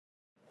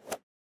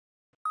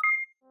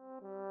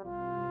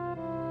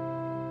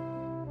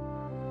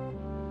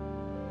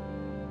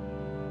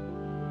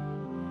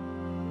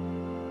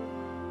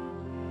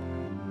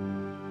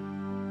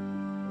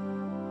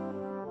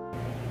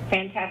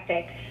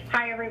Fantastic.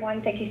 Hi,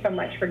 everyone. Thank you so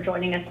much for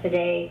joining us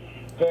today.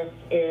 This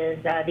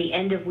is the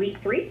end of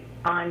week 3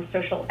 on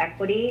social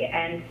equity,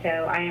 and so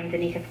I am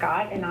Danica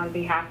Scott, and on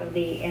behalf of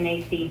the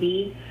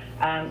NACB,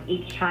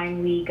 each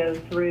time we go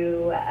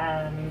through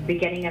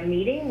beginning a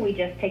meeting, we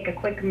just take a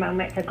quick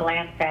moment to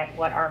glance at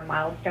what our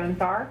milestones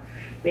are.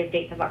 We have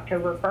dates of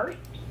October 1st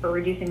for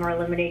reducing or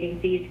eliminating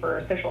fees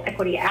for social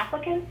equity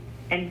applicants,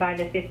 and by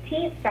the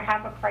 15th to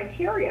have a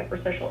criteria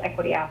for social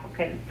equity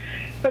applicants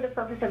for the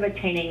purpose of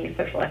obtaining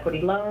social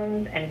equity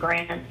loans and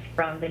grants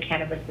from the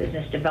Cannabis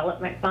Business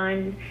Development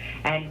Fund.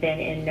 And then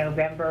in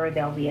November,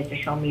 there'll be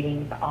additional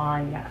meetings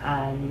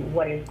on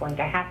what is going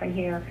to happen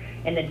here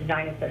in the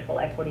design of social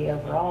equity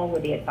overall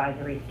with the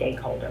advisory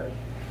stakeholders.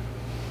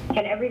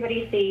 Can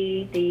everybody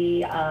see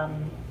the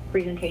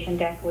presentation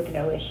deck with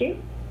no issue?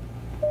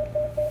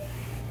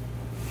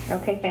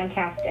 Okay,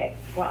 fantastic.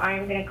 Well,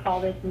 I'm going to call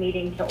this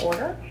meeting to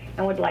order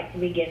and would like to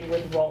begin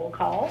with roll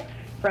call.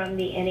 From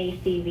the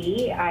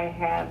NACB, I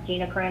have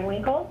Gina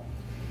Cranwinkle.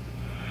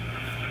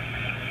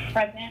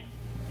 Present.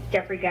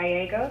 Jeffrey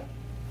Gallegos.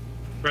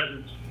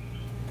 Present.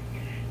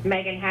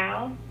 Megan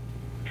Howe.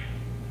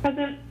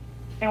 Present.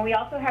 And we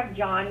also have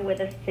John with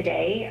us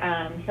today.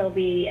 He'll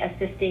be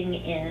assisting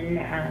in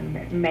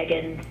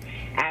Megan's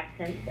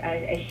absence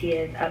as she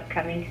is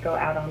upcoming to go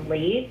out on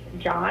leave.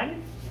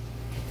 John?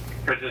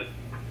 Present.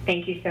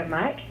 Thank you so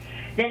much.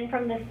 Then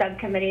from the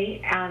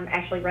subcommittee,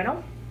 Ashley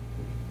Reynolds.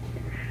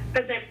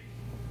 Present.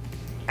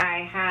 I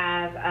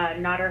have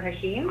Nader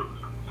Hashim.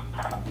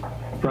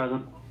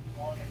 Present.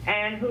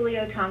 And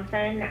Julio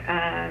Thompson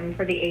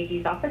for the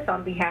AG's office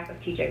on behalf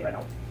of TJ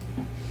Reynolds.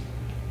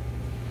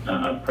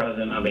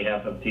 Present on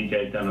behalf of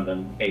TJ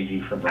Donovan,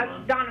 AG for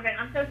Vermont. Donovan,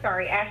 I'm so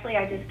sorry. Ashley,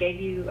 I just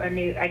gave you I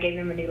gave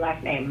him a new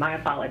last name. My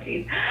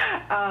apologies.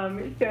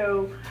 And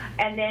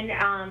then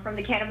from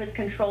the Cannabis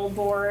Control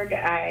Board,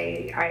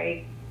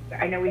 I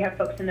know we have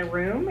folks in the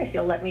room. If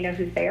you'll let me know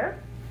who's there.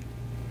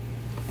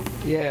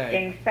 Yeah.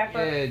 James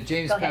Pepper. Yeah,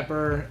 James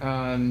Pepper.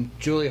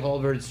 Julie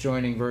Holbert's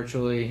joining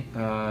virtually,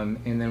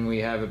 and then we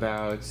have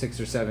about 6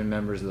 or 7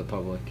 members of the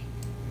public.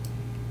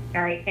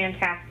 All right,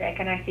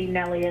 fantastic. And I see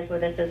Nellie is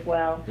with us as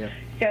well. Yep.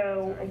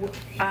 So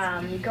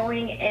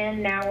going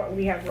in now,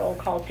 we have roll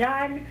call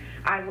done.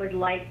 I would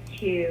like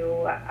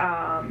to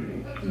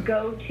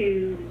go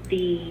to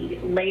the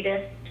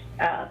latest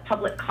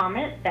public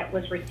comment that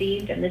was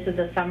received, and this is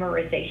a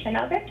summarization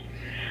of it.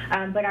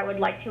 But I would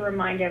like to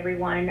remind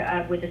everyone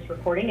with this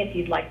recording, if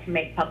you'd like to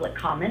make public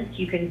comments,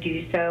 you can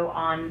do so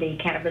on the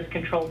Cannabis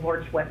Control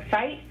Board's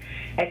website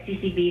at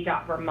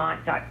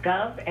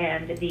ccb.vermont.gov,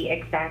 and the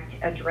exact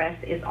address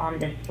is on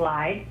this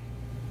slide.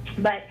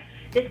 But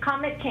this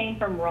comment came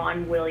from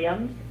Ron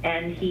Williams,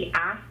 and he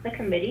asked the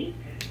committee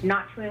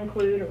not to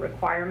include a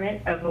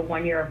requirement of a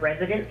 1 year of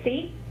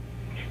residency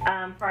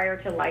prior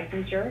to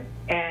licensure,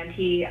 and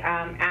he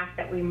asked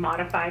that we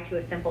modify to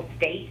a simple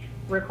state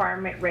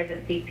requirement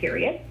residency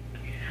period.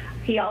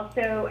 He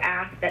also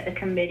asked that the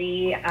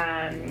committee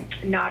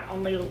not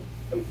only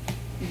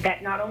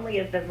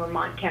is the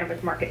Vermont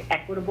cannabis market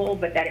equitable,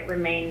 but that it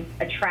remains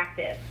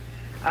attractive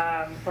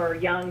for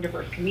young,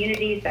 diverse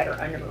communities that are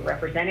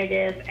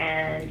underrepresented.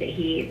 And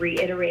he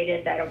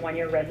reiterated that a 1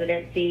 year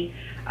residency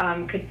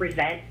could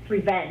prevent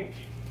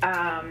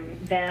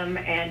them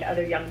and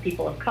other young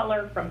people of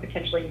color from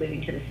potentially moving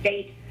to the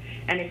state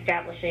and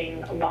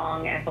establishing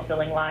long and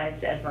fulfilling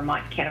lives as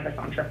Vermont cannabis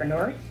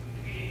entrepreneurs.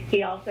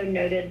 He also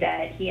noted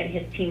that he and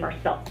his team are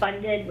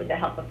self-funded with the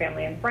help of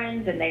family and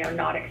friends, and they are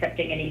not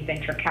accepting any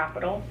venture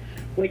capital,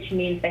 which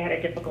means they had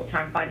a difficult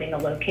time finding a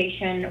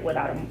location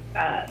without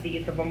the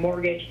use of a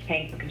mortgage,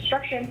 paying for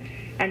construction,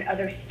 and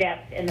other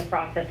steps in the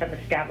process of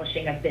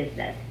establishing a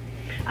business.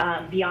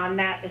 Beyond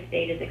that, the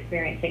state is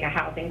experiencing a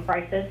housing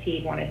crisis.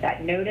 He wanted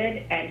that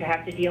noted, and to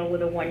have to deal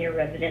with a 1 year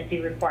residency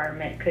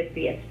requirement could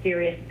be a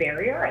serious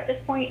barrier at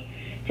this point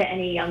to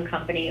any young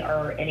company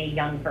or any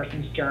young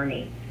person's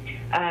journey.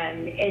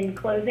 In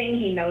closing,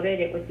 he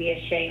noted it would be a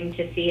shame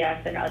to see us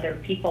and other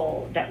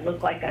people that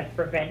look like us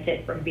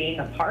prevented from being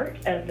a part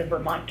of the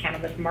Vermont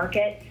cannabis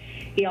market.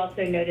 He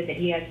also noted that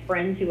he has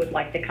friends who would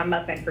like to come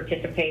up and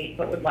participate,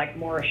 but would like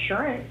more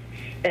assurance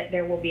that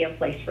there will be a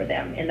place for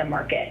them in the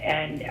market.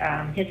 And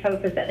his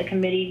hope is that the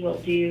committee will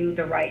do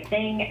the right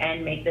thing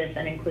and make this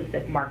an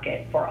inclusive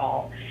market for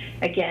all.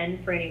 Again,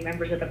 for any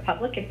members of the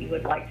public, if you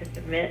would like to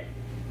submit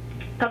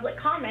public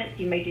comments,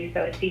 you may do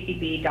so at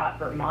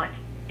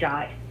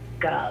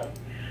ccb.vermont.gov.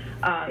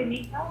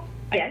 Danica,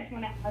 I just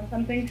want to add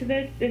something to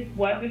this. This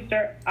was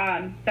a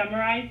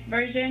summarized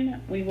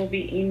version. We will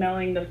be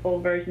emailing the full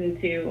version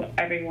to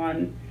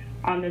everyone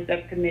on the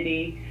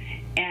subcommittee.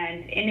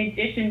 And in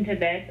addition to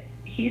this,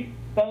 he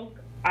spoke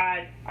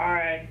at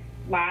our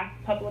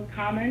last public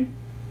comments.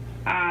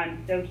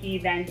 So he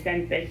then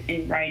sent this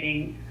in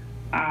writing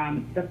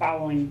the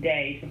following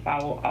day to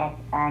follow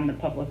up on the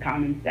public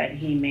comments that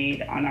he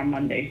made on our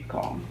Monday's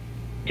call,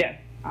 just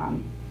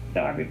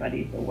so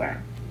everybody's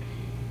aware.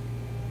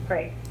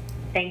 Great,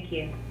 thank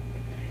you.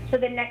 So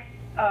the next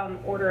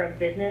order of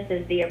business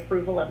is the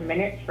approval of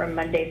minutes from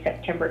Monday,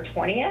 September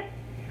 20th.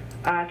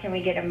 Can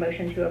we get a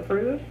motion to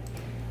approve?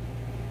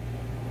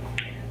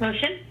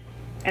 Motion?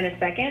 And a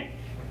second?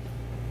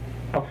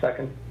 I'll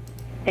second.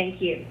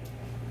 Thank you.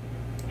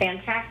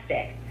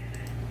 Fantastic.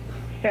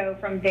 So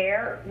from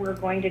there, we're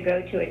going to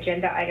go to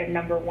agenda item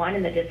number 1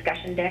 in the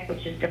discussion deck,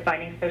 which is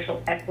defining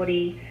social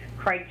equity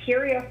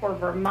criteria for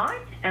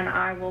Vermont. And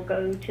I will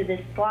go to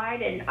this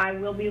slide, and I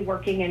will be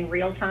working in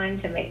real time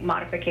to make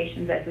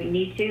modifications as we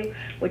need to,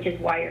 which is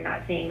why you're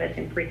not seeing this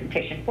in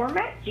presentation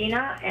format.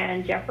 Gina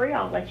and Jeffrey,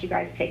 I'll let you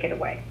guys take it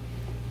away.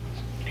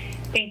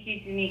 Thank you,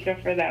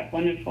 Danica, for that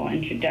wonderful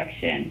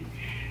introduction.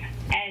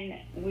 And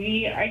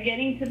we are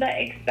getting to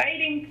the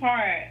exciting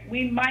part.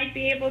 We might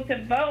be able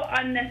to vote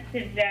on this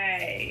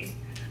today.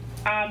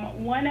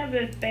 One of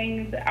the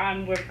things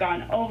we've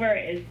gone over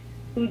is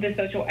who the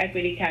social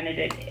equity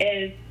candidate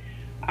is.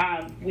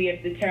 We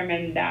have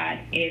determined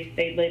that if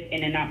they live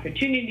in an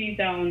opportunity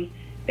zone,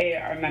 they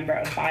are a member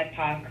of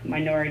BIPOC,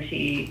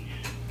 minority,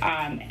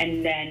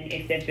 and then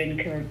if they've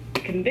been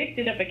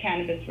convicted of a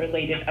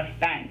cannabis-related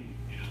offense.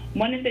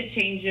 One of the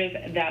changes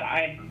that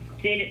I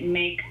did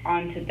make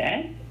onto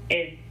this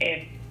is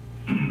if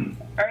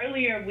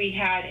earlier we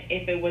had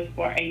if it was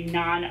for a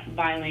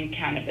non-violent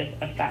cannabis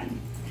offense.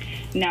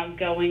 Now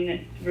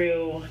going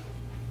through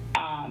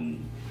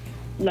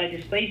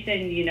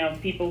legislation, you know,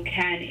 people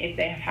can, if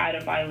they have had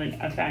a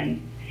violent offense,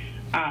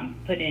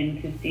 put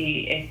in to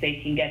see if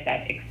they can get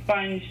that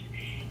expunged.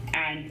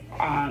 And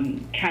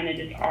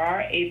candidates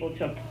are able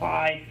to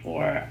apply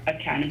for a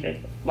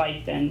cannabis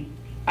license.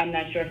 I'm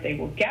not sure if they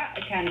will get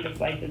a cannabis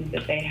license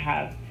if they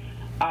have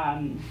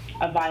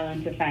a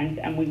violent offense,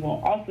 and we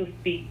will also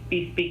be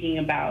speaking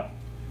about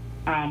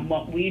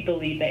what we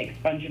believe the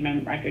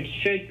expungement record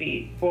should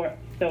be.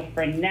 So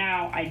for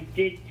now, I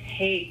did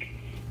take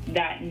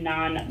that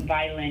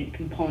non-violent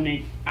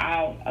component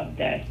out of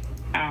this,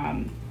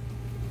 and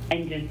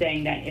just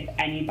saying that if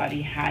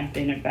anybody had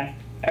been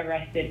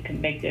arrested,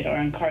 convicted, or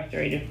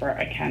incarcerated for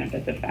a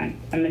cannabis offense,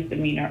 a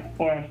misdemeanor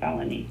or a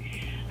felony.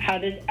 How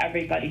does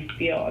everybody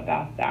feel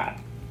about that?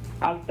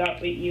 I'll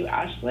start with you,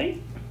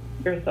 Ashley.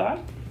 Your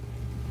thoughts?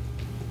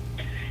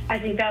 I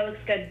think that looks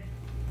good.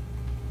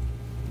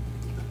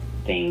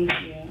 Thank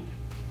you.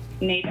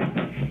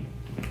 Nathan?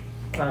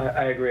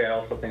 I agree. I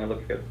also think it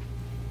looks good.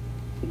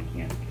 Thank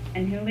you.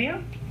 And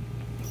Julio?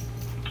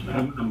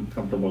 I'm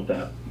comfortable with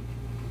that.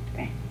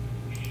 Okay.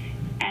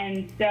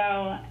 And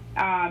so,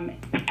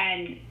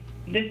 and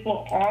this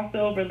will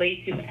also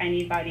relate to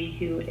anybody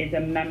who is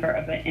a member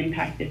of an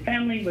impacted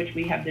family, which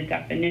we have the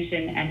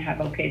definition and have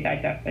okayed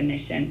that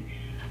definition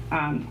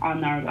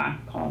on our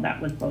last call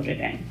that was voted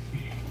in.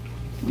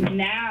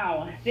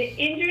 Now, the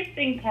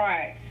interesting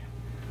part,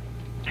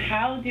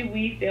 how do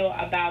we feel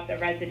about the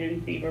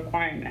residency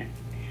requirement?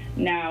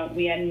 Now,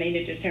 we had made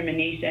a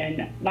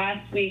determination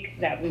last week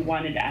that we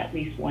wanted at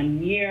least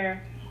 1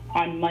 year.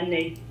 On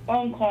Monday's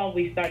phone call,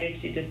 we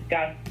started to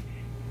discuss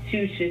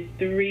 2 to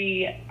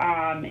 3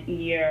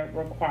 year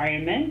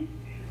requirements.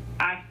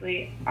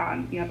 Ashley,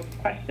 you have a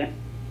question?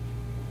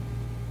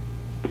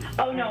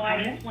 Oh, no,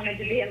 I just wanted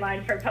to be in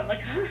line for public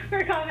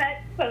comment.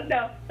 So,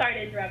 no, sorry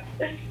to interrupt.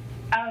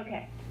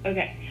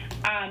 Okay.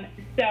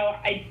 So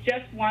I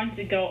just want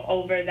to go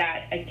over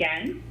that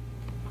again.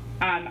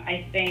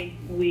 I think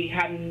we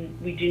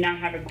do not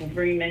have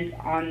agreement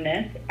on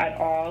this at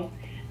all,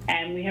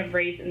 and we have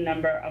raised a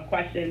number of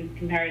questions,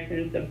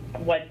 comparisons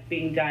of what's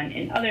being done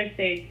in other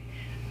states,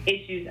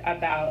 issues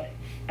about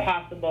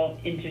possible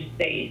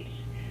interstate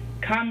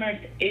commerce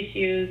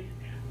issues.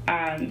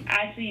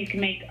 Actually, you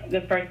can make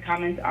the first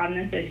comments on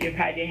this as you've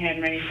had your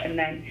hand raised, and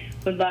then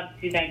would love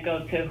to then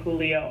go to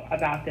Julio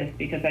about this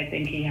because I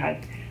think he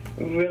has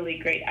really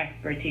great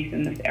expertise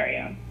in this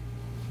area.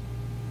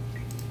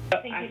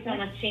 Thank you so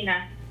much,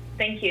 Gina.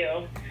 Thank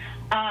you.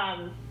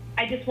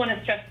 I just want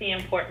to stress the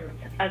importance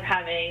of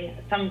having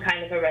some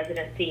kind of a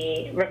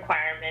residency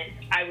requirement.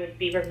 I would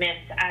be remiss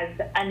as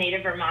a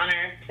native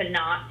Vermonter to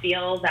not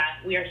feel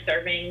that we are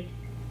serving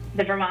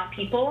the Vermont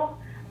people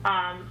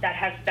that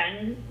have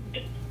been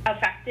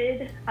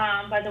affected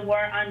by the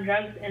war on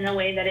drugs in a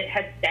way that it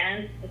has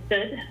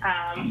stood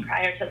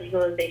prior to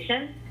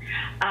legalization.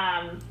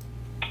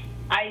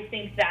 I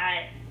think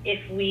that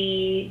if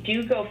we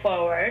do go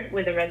forward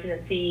with a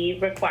residency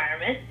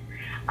requirement,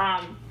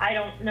 I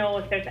don't know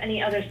if there's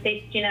any other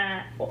states,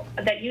 Gina,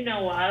 that you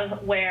know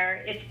of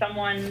where if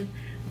someone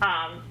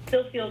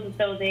still feels as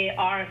though they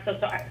are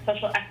a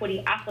social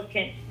equity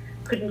applicant,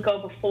 couldn't go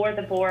before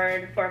the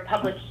board for a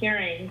public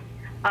hearing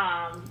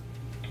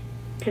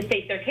to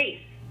state their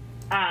case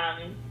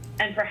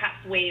and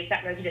perhaps waive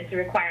that residency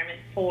requirement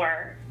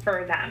for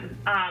them.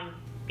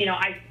 You know,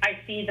 I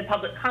see the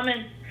public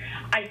comments.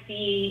 I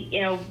see,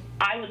 you know,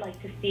 I would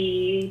like to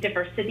see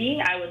diversity.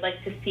 I would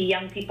like to see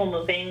young people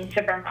moving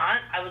to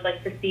Vermont. I would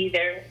like to see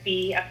there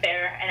be a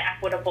fair and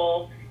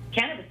equitable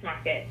cannabis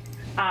market.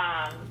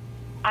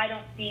 I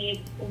don't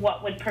see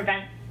what would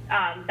prevent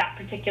that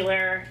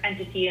particular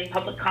entity in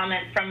public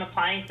comment from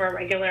applying for a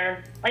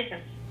regular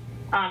license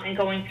and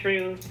going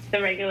through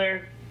the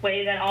regular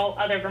way that all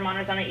other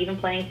Vermonters on an even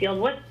playing field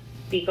would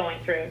be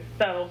going through.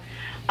 So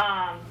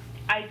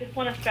I just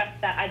want to stress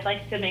that I'd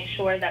like to make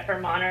sure that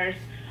Vermonters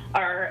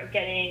are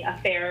getting a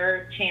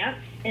fair chance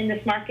in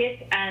this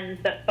market, and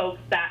the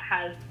folks that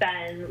have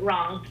been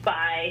wronged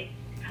by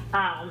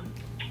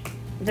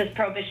this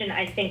prohibition,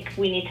 I think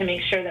we need to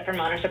make sure that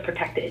Vermonters are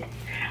protected.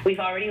 We've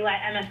already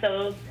let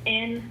MSOs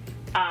in.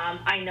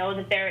 I know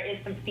that there is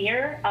some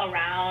fear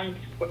around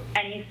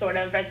any sort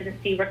of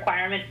residency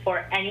requirement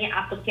for any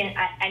applicant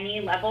at any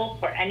level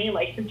for any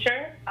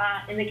licensure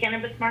in the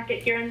cannabis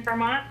market here in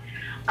Vermont.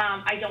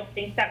 I don't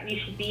think that we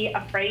should be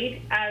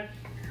afraid as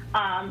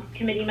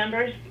committee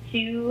members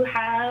to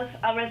have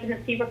a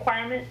residency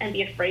requirement and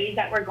be afraid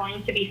that we're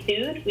going to be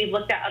sued. We've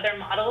looked at other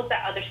models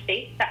at other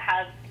states that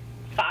have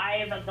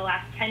 5 of the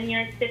last 10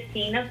 years,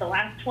 15 of the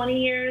last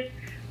 20 years.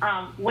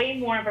 Way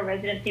more of a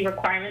residency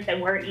requirement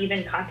than we're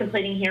even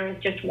contemplating here with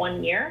just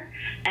 1 year.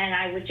 And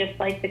I would just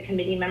like the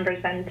committee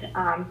members and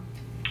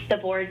the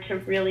board to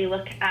really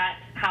look at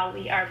how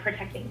we are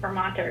protecting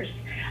Vermonters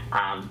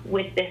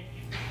with this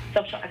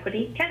social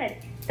equity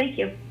candidate. Thank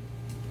you.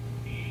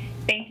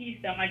 Thank you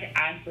so much,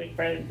 Ashley,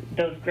 for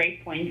those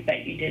great points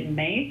that you did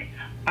make.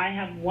 I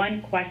have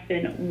one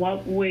question.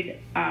 What would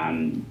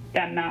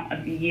the amount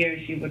of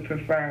years you would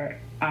prefer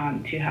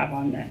to have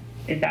on this?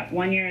 Is that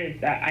 1 year? Is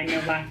that, I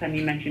know last time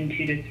you mentioned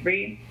 2 to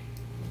 3.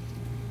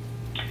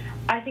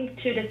 I think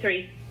 2 to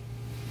 3.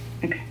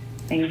 Okay.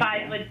 Thank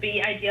 5 you. would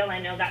be ideal. I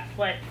know that's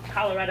what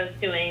Colorado's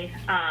doing.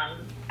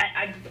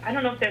 I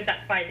don't know if there's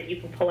that slide that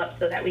you can pull up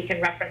so that we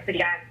can reference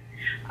again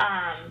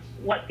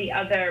what the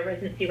other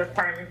residency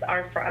requirements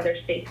are for other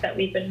states that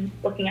we've been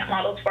looking at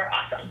models for.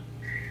 Awesome.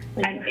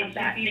 And it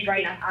should be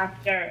right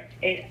after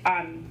it.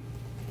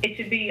 It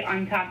should be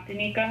on top,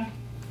 Danica.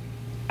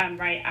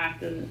 Right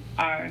after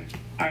our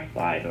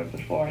slide or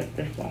before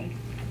this slide.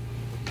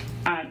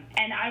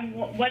 And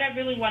what I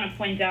really want to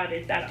point out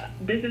is that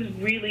this is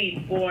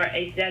really for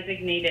a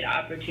designated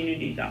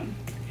opportunity zone.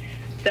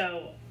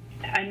 So,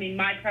 I mean,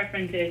 my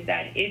preference is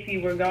that if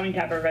you were going to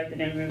have a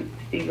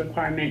residency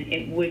requirement,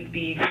 it would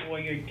be for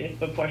your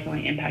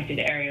disproportionately impacted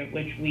area,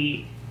 which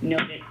we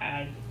noted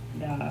as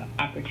the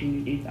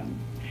opportunity zone.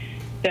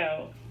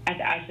 So, as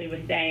Ashley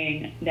was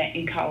saying, that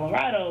in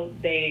Colorado,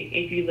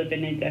 if you live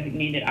in a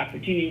designated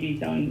opportunity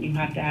zone, you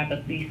have to have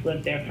at least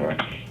lived there for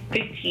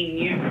 15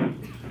 years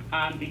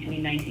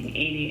between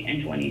 1980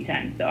 and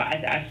 2010. So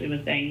as Ashley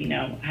was saying, you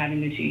know,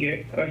 having the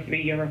 2-year or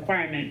 3-year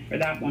requirement for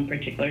that one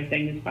particular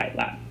thing is quite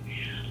less.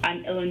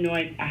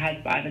 Illinois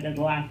has 5 out of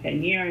the last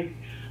 10 years.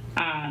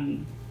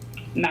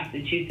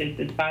 Massachusetts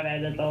is 5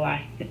 out of the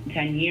last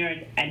 10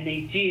 years, and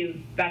they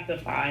do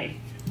specify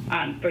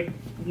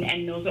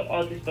and those are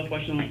all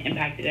disproportionately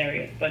impacted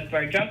areas. But for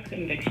a drug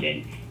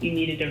conviction, you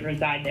needed to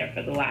reside there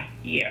for the last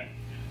year.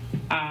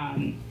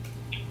 And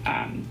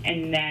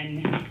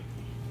then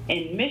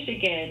in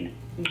Michigan,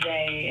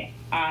 they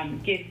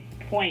give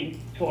points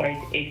towards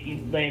if you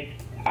live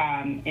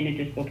in a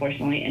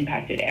disproportionately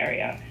impacted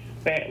area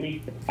for at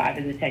least 5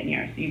 of the 10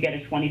 years. So you get a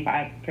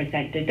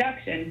 25%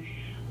 deduction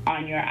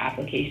on your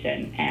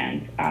application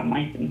and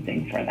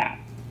licensing for that.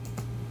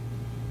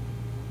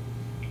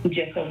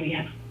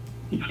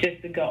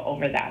 Just to go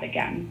over that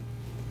again.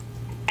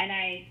 And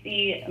I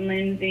see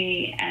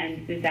Lindsay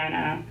and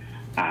Susanna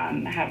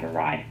have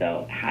arrived,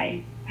 so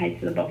hi to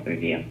the both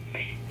of you.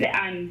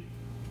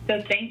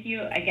 So thank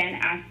you again,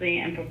 Ashley,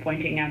 and for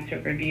pointing out to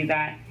review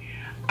that.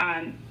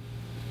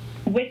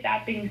 With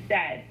that being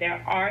said,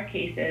 there are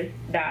cases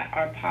that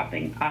are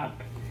popping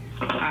up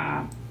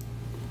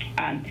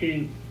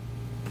to,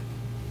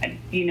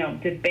 you know,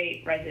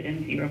 debate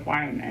residency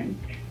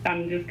requirements. So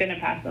I'm just going to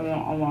pass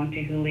along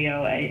to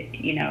Julio,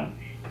 you know,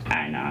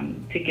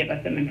 and to give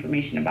us some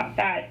information about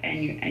that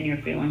and your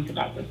feelings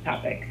about this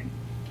topic.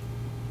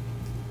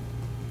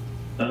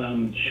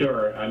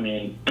 Sure. I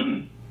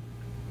mean,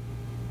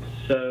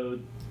 so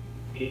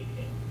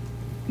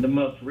the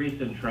most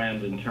recent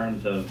trend in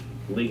terms of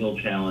legal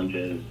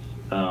challenges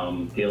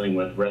dealing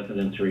with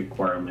residency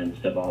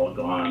requirements have all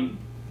gone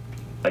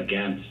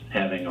against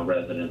having a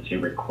residency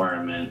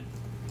requirement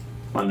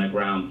on the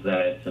grounds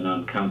that it's an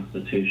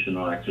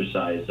unconstitutional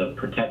exercise of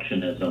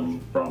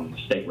protectionism from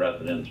state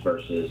residents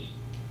versus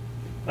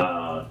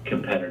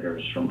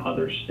competitors from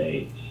other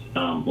states.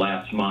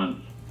 Last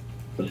month,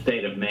 the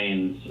state of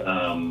Maine's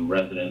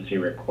residency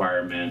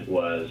requirement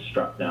was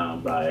struck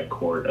down by a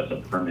court as a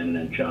permanent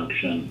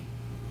injunction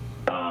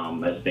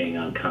as being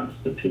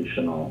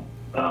unconstitutional.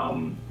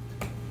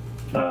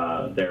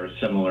 There are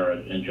similar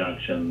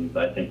injunctions.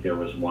 I think there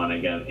was one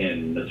again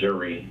in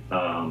Missouri,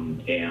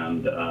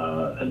 and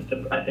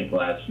I think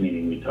last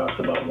meeting we talked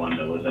about one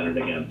that was entered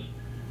against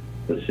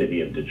the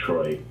city of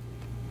Detroit.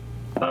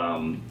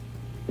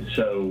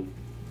 So,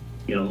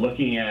 you know,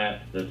 looking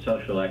at the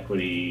social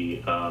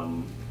equity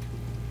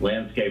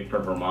landscape for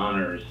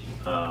Vermonters,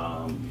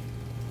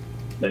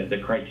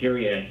 the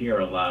criteria here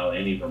allow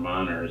any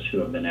Vermonters who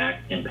have been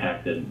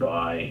impacted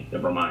by the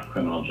Vermont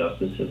criminal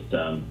justice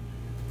system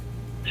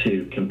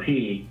to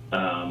compete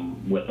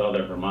with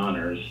other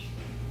Vermonters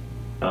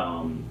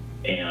and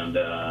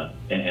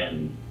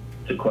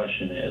the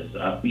question is,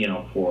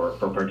 for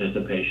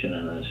participation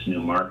in this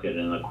new market,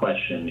 and the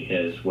question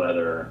is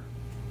whether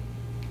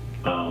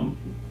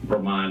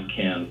Vermont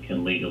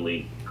can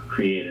legally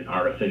create an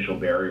artificial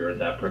barrier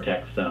that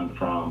protects them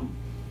from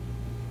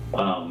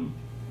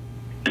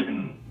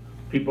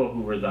people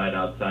who reside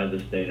outside the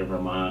state of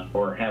Vermont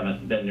or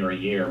haven't been there a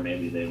year.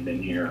 Maybe they've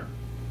been here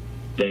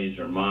days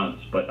or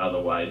months, but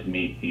otherwise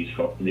meet these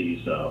 4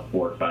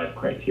 or 5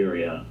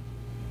 criteria.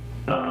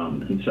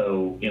 And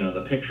so,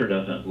 the picture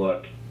doesn't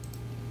look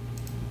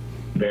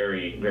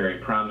very, very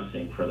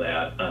promising for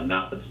that,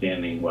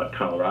 notwithstanding what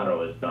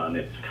Colorado has done.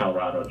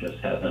 Colorado just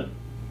hasn't,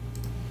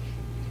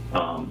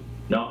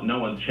 no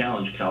one's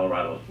challenged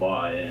Colorado's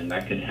law, and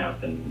that could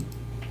happen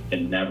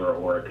in never,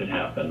 or it could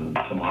happen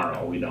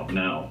tomorrow. We don't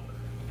know.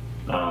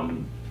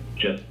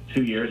 Just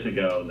 2 years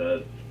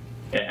ago,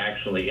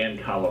 actually in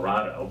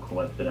Colorado,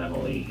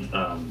 coincidentally,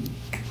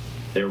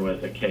 there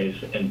was a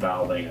case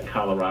involving a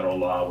Colorado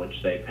law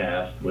which they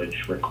passed,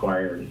 which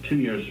required 2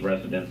 years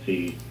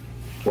residency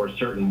for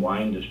certain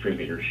wine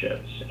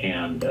distributorships,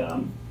 and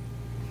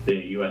the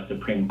U.S.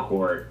 Supreme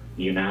Court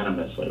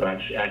unanimously,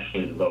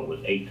 actually the vote was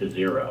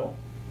 8-0,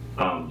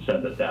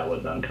 said that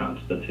was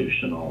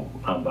unconstitutional,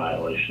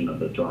 violation of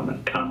the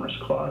Dormant Commerce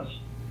Clause.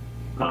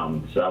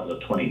 So that was a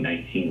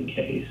 2019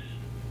 case.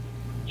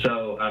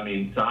 So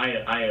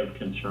I have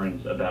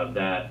concerns about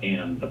that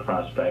and the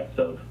prospects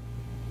of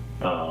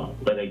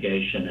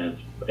litigation.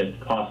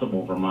 It's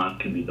possible Vermont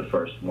could be the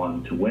first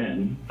one to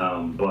win,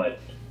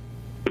 but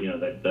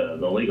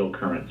the legal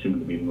currents seem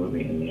to be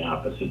moving in the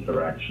opposite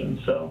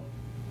direction. So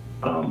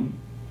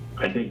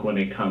I think when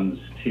it comes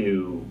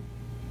to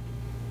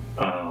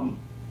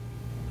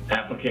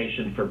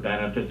application for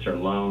benefits or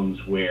loans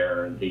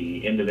where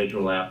the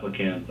individual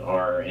applicants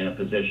are in a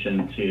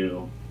position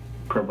to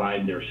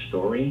provide their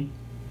story,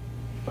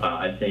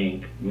 I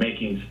think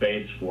making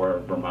space for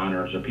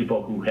Vermonters or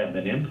people who have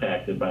been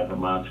impacted by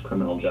Vermont's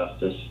criminal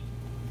justice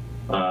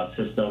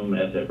system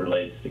as it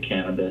relates to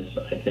cannabis,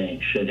 I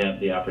think should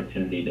have the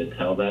opportunity to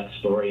tell that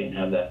story and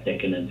have that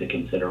taken into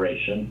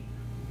consideration.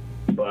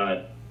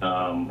 But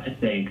I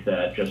think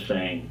that just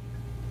saying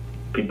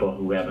people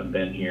who haven't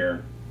been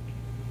here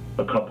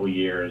a couple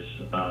years,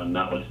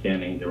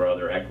 notwithstanding their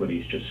other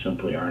equities, just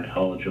simply aren't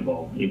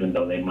eligible, even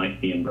though they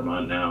might be in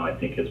Vermont now, I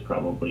think is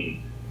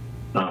probably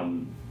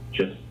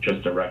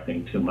just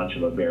erecting too much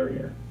of a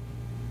barrier.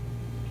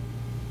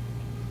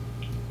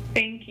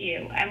 Thank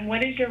you. And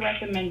what is your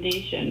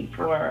recommendation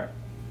for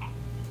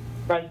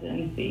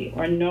residency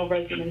or no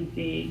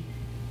residency,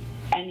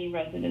 any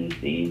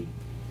residency?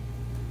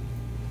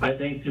 I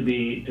think to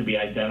be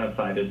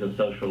identified as a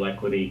social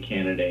equity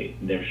candidate,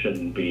 there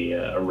shouldn't be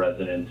a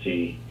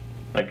residency.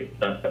 Like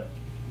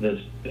this,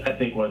 I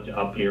think what's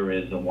up here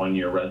is a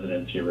 1-year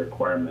residency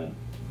requirement.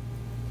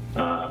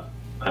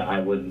 I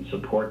wouldn't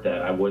support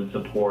that. I would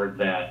support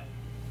that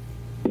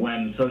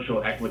when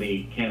social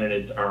equity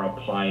candidates are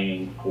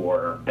applying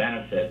for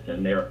benefits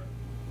and they're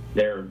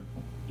they're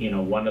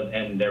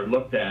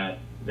looked at,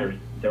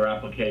 their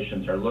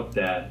applications are looked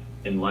at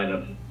in light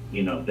of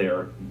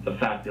the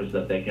factors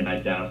that they can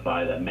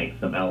identify that makes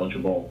them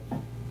eligible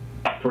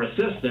for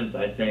assistance.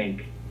 I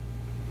think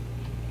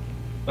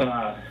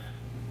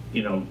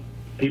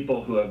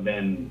people who have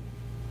been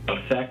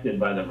affected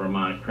by the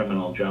Vermont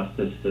criminal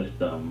justice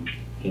system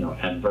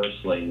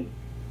adversely,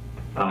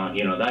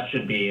 that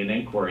should be an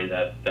inquiry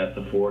that's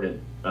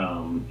afforded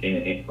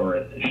or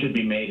it should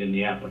be made in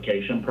the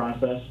application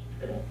process,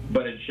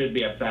 but it should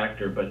be a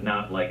factor, but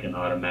not like an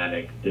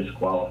automatic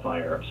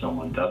disqualifier if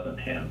someone doesn't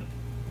have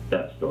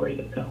that story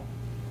to tell.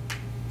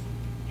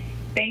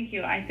 Thank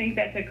you. I think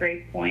that's a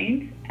great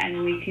point,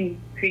 and we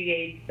can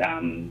create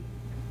some,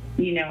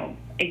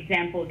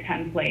 example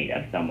template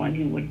of someone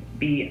who would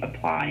be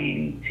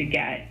applying to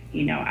get,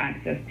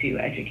 access to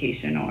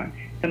education or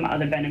some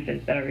other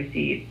benefits that are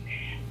received,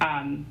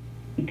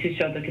 to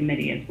show the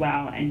committee as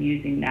well, and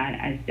using that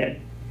as just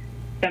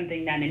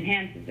something that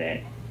enhances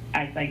it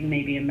as like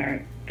maybe a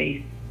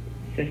merit-based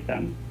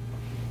system,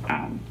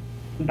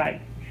 but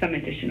some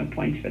additional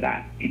points for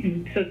that.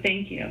 So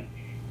thank you.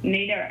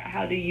 Nader,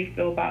 how do you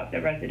feel about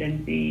the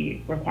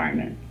residency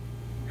requirements?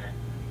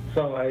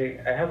 So I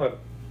have a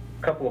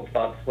couple of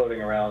thoughts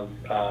floating around.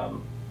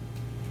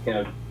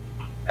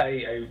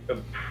 I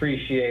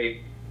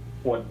appreciate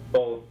what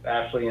both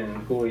Ashley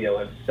and Julio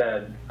have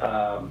said,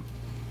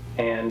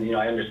 and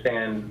I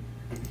understand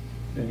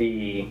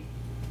the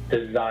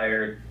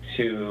desire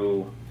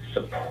to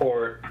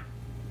support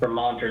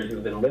Vermonters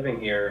who've been living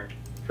here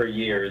for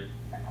years,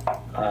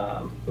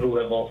 who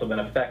have also been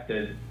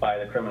affected by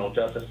the criminal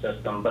justice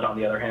system. But on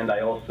the other hand, I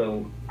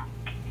also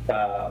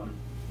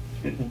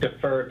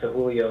defer to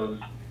Julio's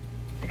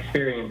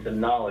experience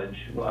and knowledge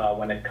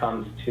when it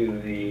comes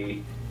to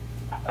the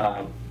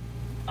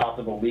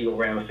possible legal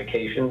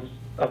ramifications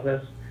of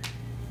this.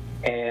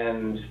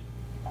 And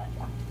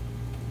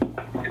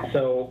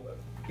so,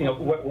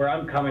 where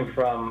I'm coming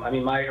from,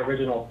 my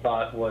original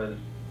thought was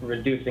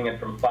reducing it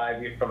from a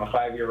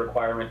 5-year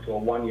requirement to a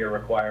 1-year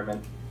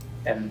requirement,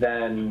 and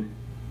then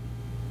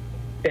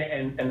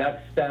and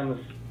that stems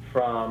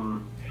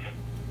from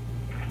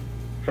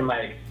my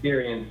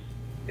experience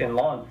in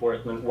law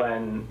enforcement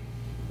when,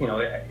 you know,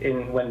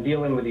 when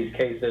dealing with these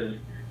cases,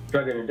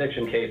 drug and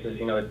addiction cases,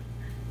 you know,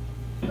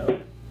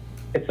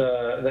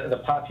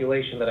 the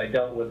population that I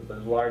dealt with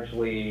was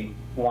largely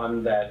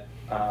one that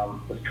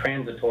was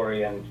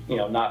transitory and, you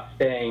know, not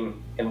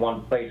staying in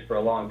one place for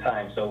a long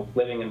time. So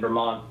living in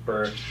Vermont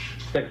for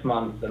 6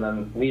 months and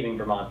then leaving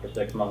Vermont for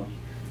 6 months.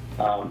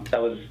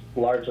 That was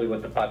largely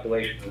what the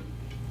population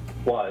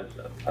was.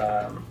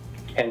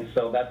 And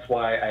so that's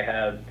why I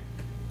had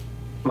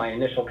my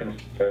initial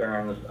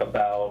concerns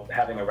about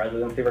having a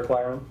residency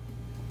requirement.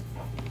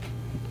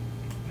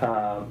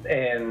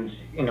 And,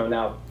 you know,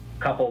 now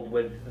coupled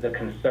with the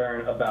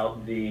concern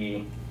about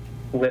the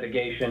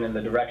litigation and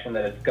the direction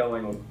that it's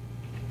going,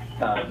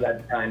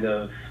 that kind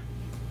of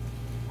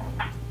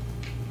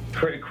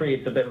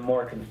creates a bit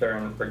more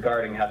concern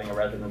regarding having a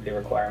residency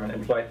requirement.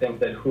 And so I think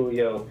that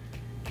Julio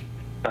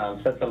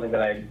said something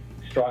that I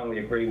strongly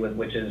agree with,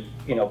 which is,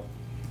 you know,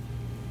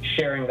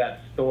 sharing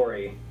that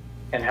story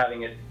and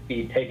having it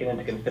be taken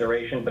into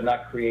consideration, but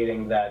not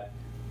creating that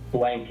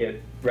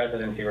blanket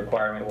residency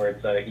requirement where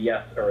it's a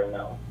yes or a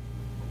no,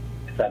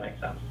 if that makes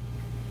sense.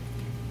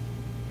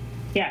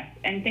 Yes,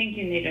 and thank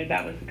you, Nader.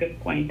 That was a good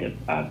point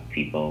of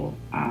people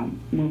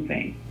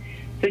moving.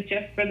 So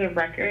just for the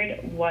record,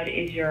 what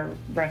is your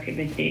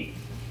recommendation?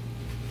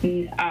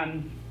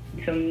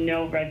 So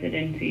no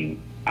residency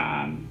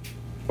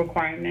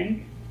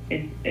requirements,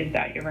 is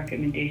that your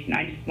recommendation?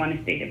 I just want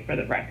to state it for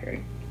the record.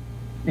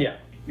 Yeah.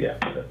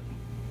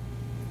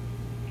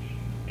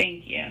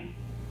 Thank you.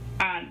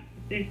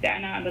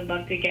 Susanna, I would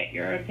love to get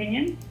your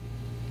opinion.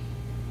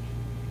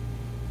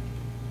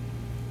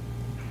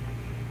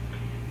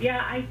 Yeah,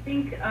 I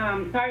think,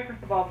 sorry,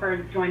 first of all, for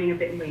joining a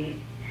bit late,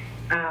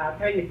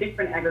 having a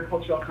different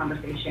agricultural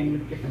conversation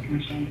with a different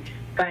commission.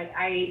 But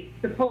I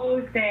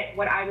suppose that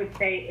what I would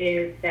say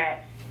is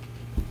that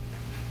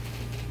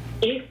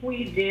if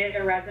we did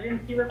a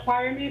residency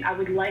requirement, I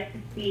would like to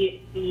see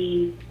it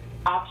be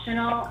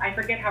optional. I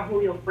forget how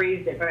Julio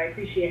phrased it, but I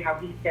appreciate how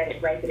he said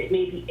it, right? That it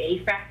may be a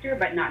factor,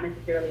 but not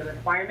necessarily a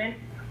requirement.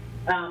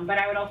 But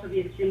I would also be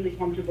extremely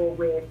comfortable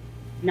with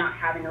not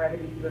having a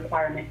residency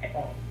requirement at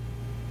all.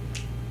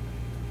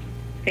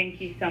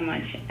 Thank you so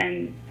much.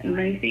 And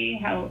Lindsay,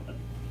 how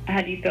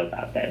do you feel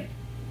about this?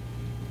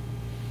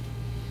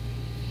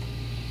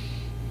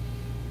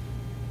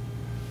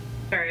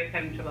 Sorry, I was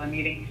having trouble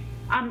unmuting.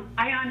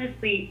 I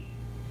honestly,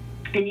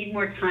 I need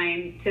more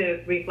time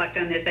to reflect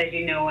on this. As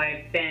you know,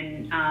 I've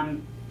been,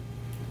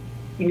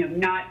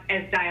 not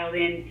as dialed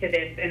into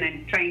this, and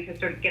I'm trying to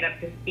sort of get up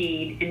to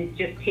speed and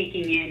just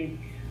taking in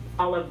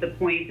all of the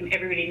points. And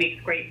everybody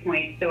makes great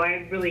points, so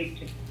I really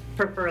just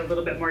prefer a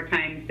little bit more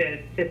time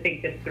to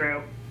think this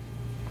through.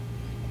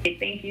 Okay,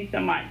 thank you so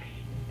much.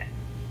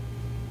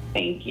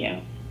 Thank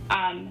you.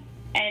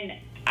 And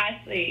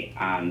Ashley,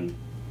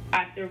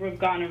 after we've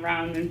gone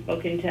around and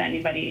spoken to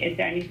anybody, is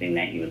there anything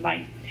that you would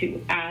like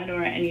to add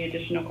or any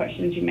additional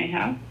questions you may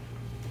have?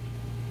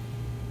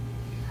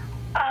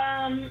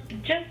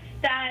 Just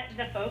that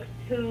the folks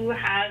who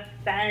have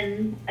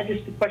been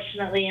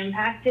disproportionately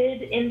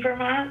impacted in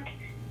Vermont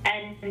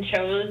and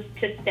chose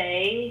to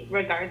stay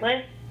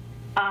regardless,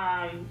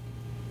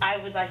 I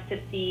would like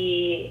to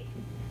see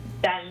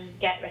them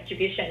get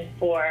retribution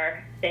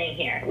for staying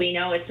here. We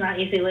know it's not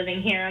easy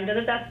living here under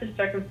the best of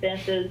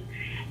circumstances,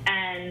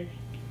 and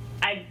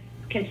I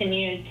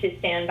continue to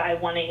stand by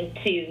wanting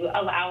to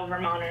allow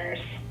Vermonters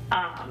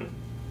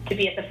to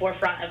be at the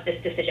forefront of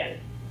this decision.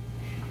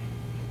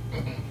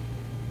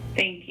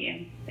 Thank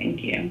you.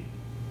 Thank you.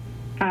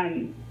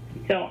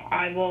 So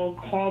I will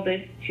call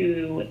this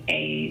to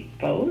a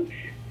vote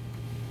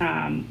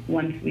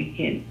once we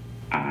can,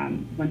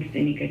 once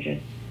Danica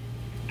just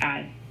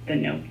adds the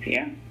notes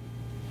here.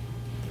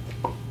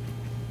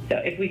 So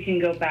if we can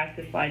go back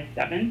to slide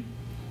 7.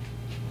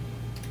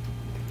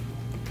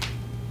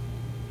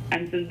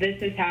 And so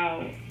this is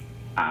how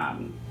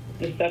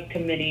the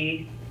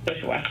subcommittee,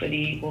 social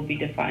equity, will be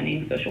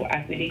defining social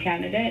equity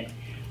candidate.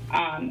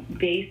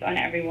 Based on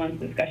everyone's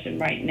discussion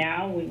right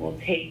now, we will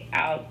take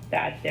out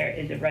that there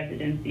is a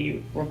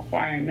residency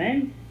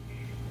requirement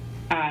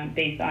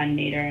based on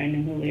Nader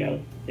and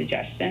Julio's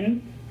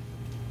suggestions.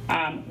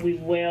 We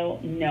will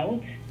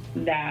note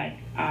that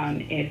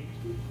if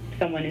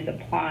someone is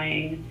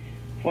applying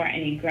for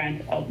any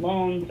grants or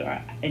loans or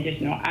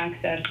additional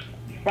access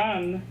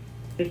from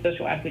the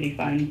social equity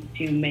funds,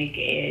 to make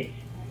it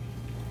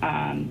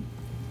a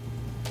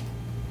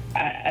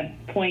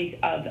point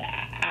of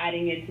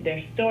adding it to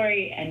their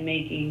story and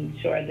making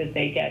sure that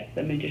they get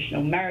some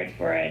additional merit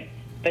for it,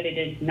 but it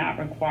is not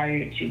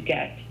required to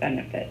get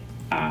benefits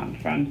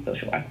from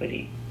social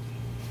equity.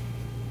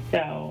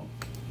 So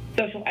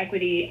social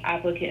equity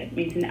applicant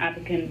means an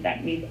applicant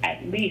that meets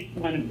at least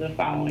one of the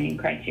following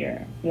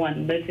criteria.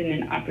 1, lives in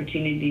an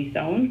opportunity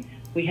zone.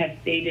 We have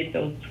stated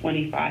those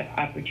 25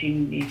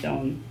 opportunity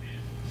zones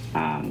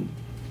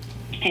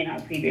in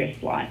our previous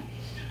slides.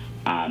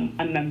 A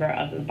member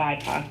of the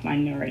BIPOC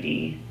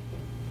minority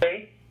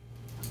race,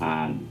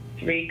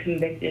 3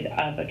 convicted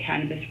of a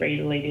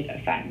cannabis-related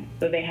offense.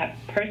 So they have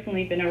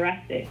personally been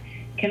arrested,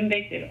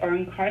 convicted, or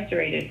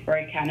incarcerated for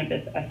a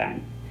cannabis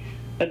offense,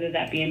 whether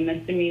that be a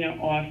misdemeanor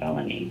or a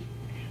felony,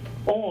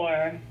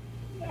 or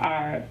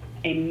are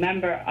a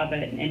member of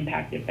an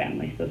impacted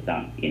family. So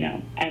some,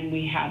 and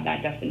we have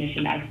that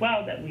definition as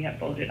well that we have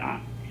voted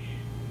on.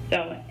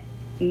 So,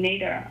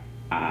 Nader,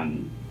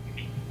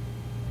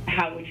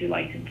 how would you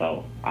like to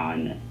vote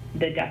on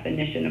the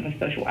definition of a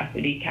social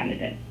equity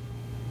candidate?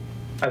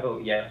 I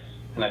vote yes,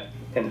 and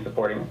in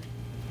supporting it.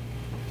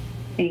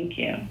 Thank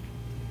you.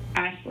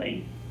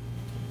 Ashley?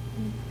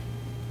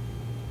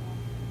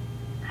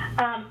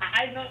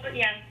 I vote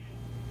yes,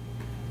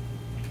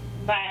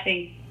 but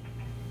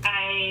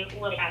I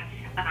would have,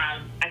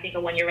 I think a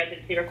 1-year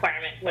residency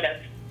requirement would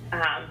have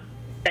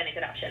been a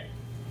good option.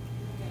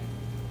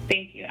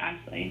 Thank you,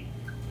 Ashley.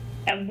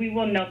 And we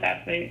will note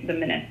that for the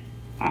minutes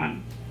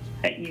on,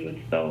 that you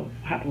would still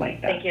have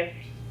like that. Thank you.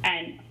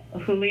 And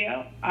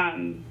Julio,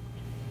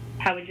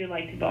 how would you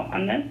like to vote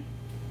on this?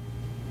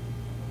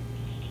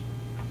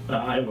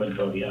 I would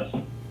vote yes.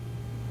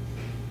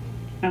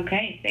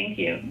 Okay, thank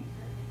you.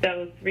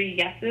 So 3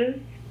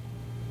 yeses.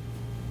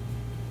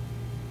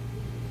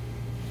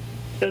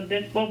 So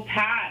this will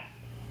pass.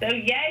 So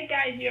yay,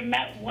 guys, you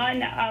met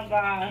one of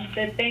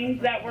the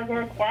things that were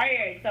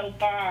required so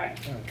far.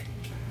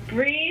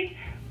 Breathe.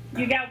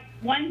 You got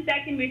 1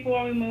 second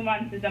before we move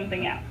on to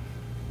something else.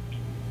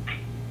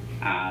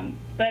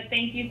 But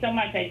thank you so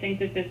much. I think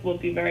that this will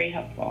be very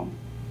helpful.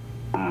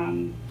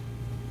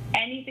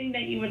 Anything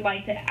that you would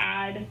like to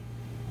add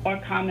or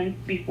comments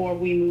before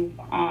we move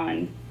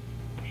on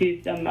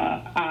to some,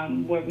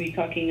 where we're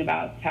talking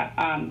about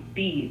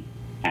fees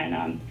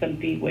and some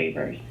fee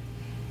waivers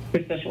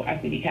for social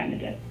equity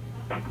candidates?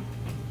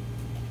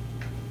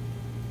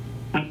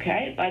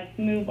 Okay, let's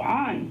move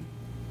on.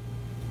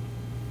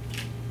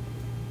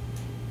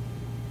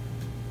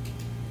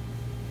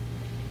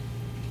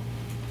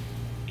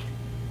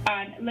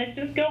 Let's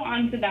just go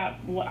on to that,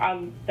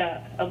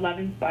 the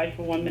 11th slide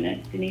for 1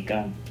 minute,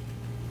 Danica.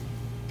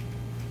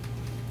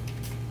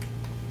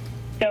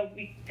 So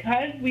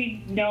because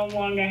we no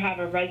longer have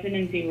a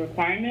residency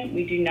requirement,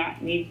 we do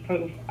not need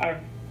proof of,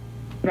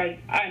 we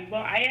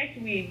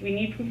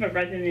need proof of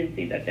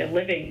residency that they're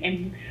living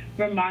in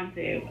Vermont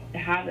to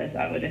have this,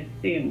 I would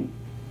assume.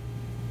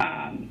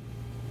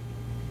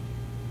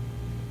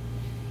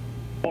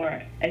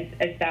 Or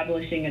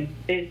establishing a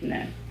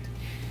business.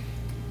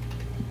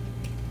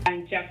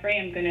 And Jeffrey,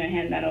 I'm going to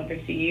hand that over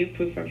to you.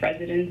 Proof of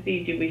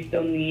residency. Do we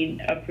still need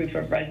a proof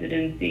of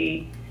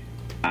residency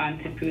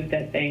to prove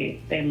that they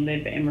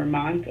live in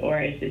Vermont,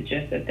 or is it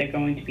just that they're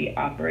going to be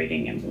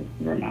operating in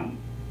Vermont?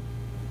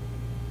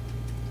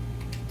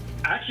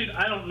 Actually,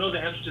 I don't know the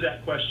answer to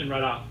that question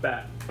right off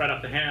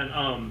the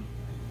hand.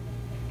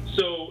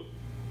 So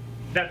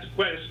that's a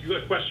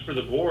good question for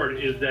the board.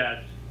 Is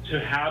that to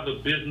have a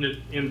business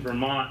in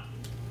Vermont,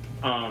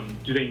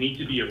 do they need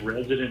to be a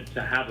resident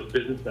to have a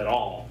business at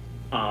all?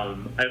 So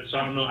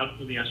I don't know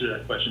the answer to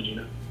that question,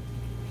 Gina.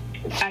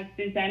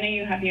 Susanna,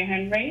 you have your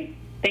hand raised.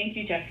 Thank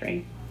you,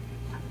 Jeffrey.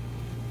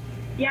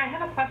 Yeah, I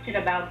have a question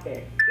about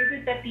this. Is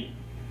it that the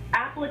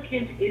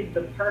applicant is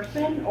the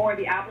person or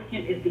the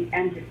applicant is the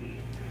entity?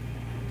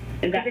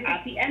 Because if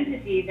it's the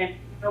entity, then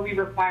are we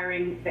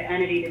requiring the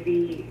entity to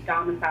be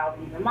domiciled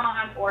in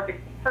Vermont, or if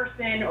it's the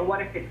person, or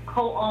what if it's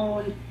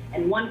co-owned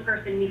and one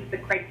person meets the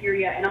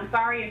criteria? And I'm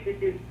sorry if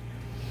this is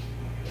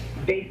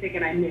basic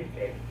and I missed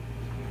it.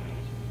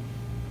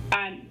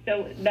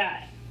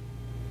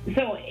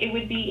 So it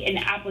would be an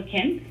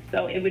applicant,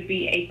 so it would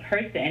be a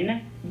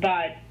person,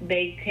 but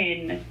they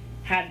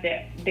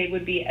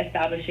would be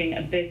establishing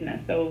a business,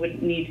 so it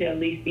would need to at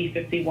least be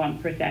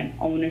 51%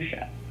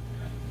 ownership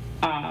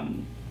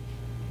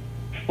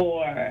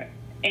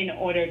in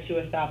order to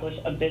establish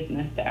a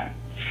business there.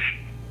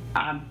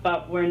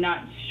 But we're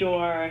not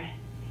sure,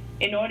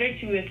 in order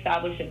to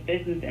establish a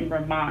business in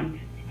Vermont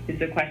is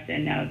the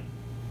question of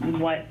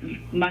what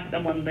must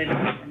someone live in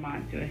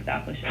Vermont to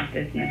establish a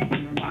business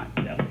in Vermont.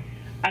 So,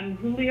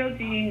 Julio,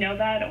 do you know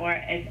that, or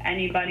is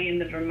anybody in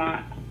the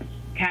Vermont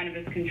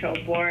Cannabis Control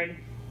Board?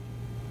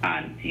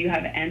 Do you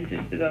have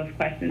answers to those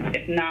questions?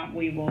 If not,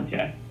 we will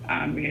just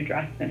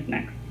readdress this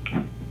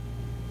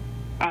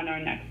on our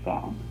next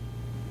call.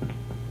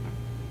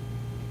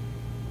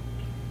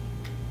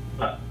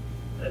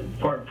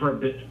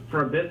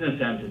 For a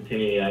business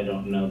entity, I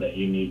don't know that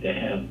you need to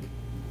have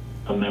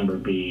a member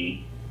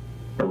be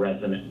a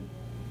resident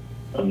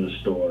of the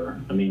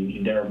store. I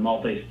mean, there are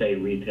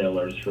multi-state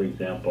retailers, for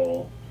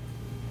example,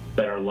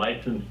 that are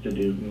licensed to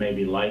do,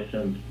 maybe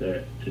licensed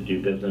to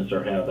do business,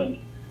 or have an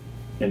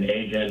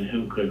agent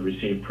who could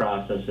receive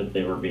process if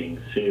they were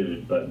being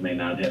sued, but may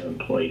not have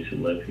employees who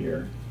live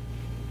here.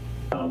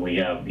 We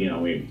have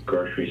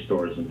grocery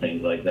stores and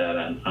things like that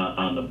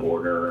on the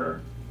border,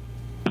 or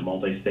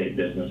multi-state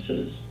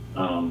businesses.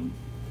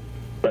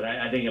 But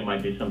I think it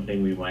might be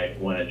something we might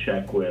want to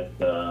check with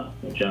the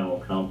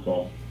general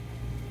counsel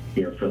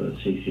here for the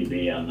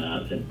CCB on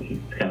that.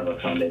 It's kind of a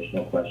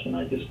foundational question.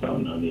 I just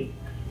don't know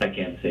I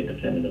can't say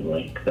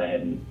definitively because I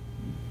hadn't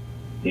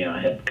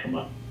had come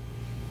up.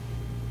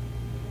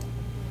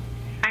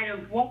 I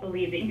don't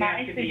believe that you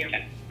have to be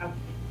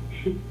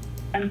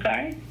I'm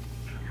sorry?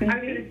 I was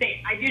going to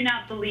say, I do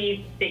not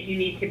believe that you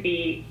need to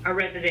be a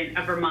resident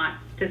of Vermont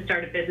to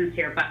start a business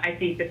here, but I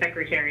think the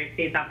Secretary of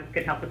State's office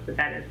could help us with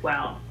that as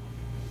well.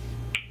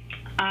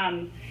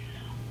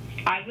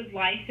 I would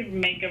like to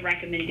make a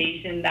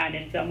recommendation that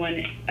if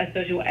someone, a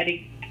social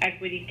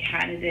equity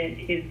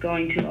candidate, is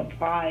going to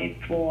apply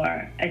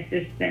for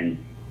assistance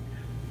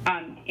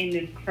in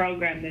this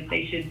program, that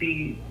they should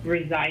be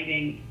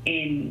residing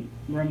in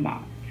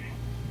Vermont.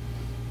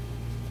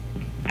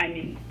 I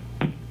mean,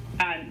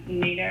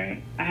 Nader,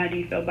 how do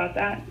you feel about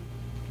that?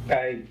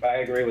 I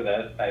agree with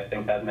that. I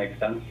think that makes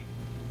sense.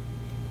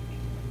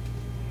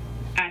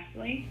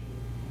 Ashley?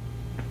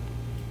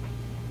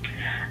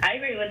 I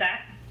agree with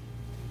that.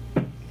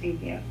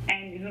 Thank you.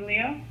 And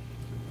Julio?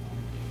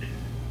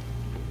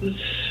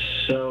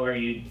 So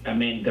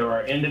there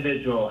are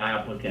individual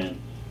applicants,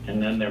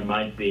 and then there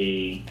might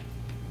be,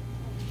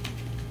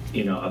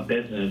 a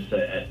business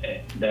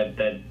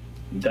that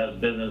does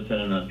business in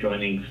an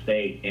adjoining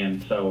state,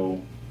 and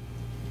so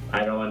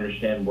I don't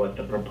understand what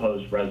the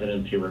proposed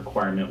residency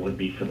requirement would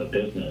be for the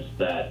business,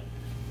 that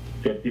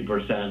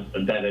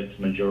 50%, that its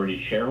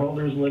majority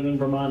shareholders live in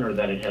Vermont, or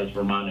that it has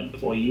Vermont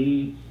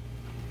employees,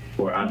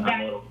 or I'm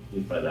a little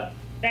confused by that.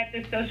 That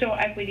the social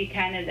equity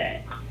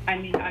candidate,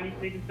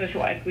 obviously the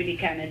social equity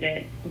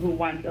candidate who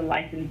wants a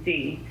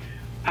licensee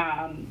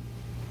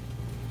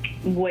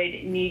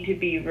would need to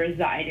be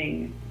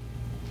residing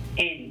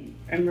in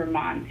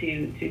Vermont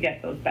to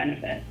get those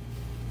benefits.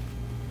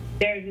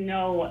 There's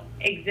no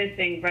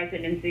existing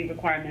residency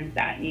requirements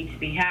that need to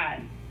be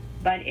had,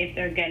 but if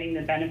they're getting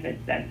the benefits,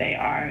 that they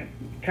are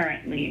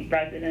currently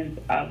residents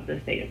of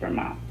the state of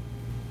Vermont.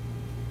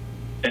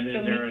 And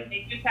so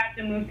they just have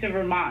to move to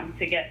Vermont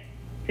to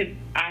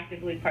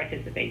actively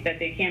participate, that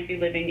they can't be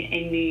living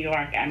in New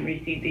York and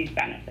receive these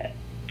benefits.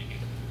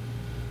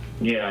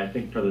 Yeah, I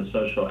think for the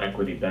social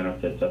equity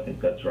benefits, I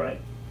think that's right.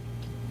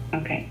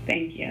 Okay,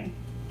 thank you.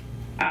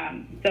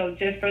 So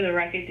just for the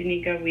record,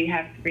 Danica, we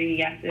have 3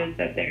 yeses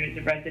that there is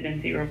a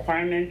residency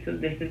requirement. So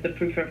this is the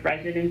proof of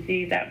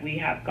residency that we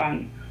have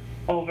gone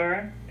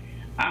over.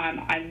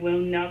 I will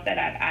note that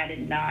I've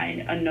added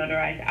 9, a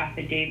notarized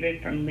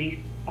affidavit from lease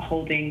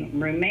holding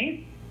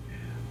roommates,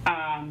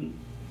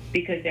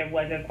 because there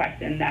was a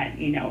question that,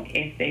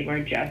 if they were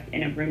just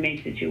in a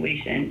roommate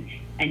situation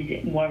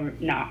and were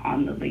not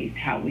on the lease,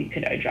 how we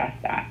could address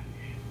that.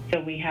 So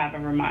we have a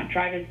Vermont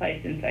driver's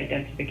license,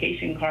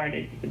 identification card,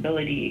 a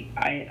disability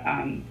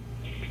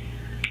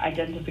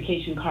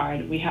identification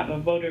card. We have a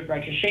voter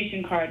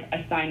registration card,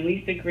 a signed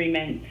lease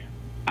agreement,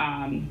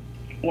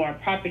 or a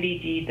property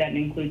deed that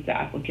includes the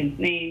applicant's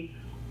name,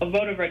 a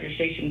voter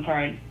registration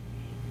card,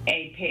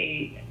 a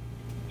pay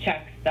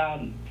check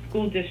stub,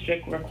 school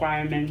district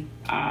requirements,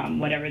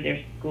 whatever their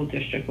school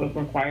district would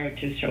require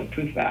to show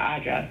proof of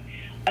address,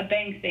 a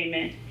bank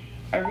statement,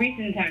 a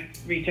recent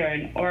tax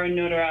return, or a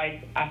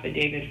notarized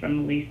affidavit from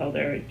the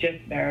leaseholder, just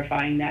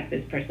verifying that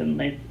this person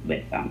lives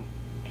with them.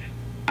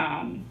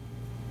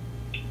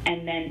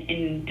 And then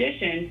in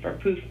addition, for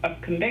proof of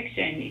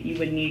conviction, you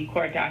would need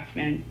court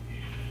documents,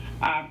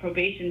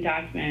 probation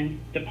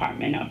documents,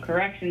 Department of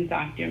Corrections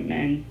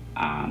documents,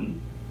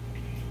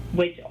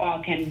 which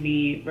all can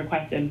be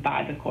requested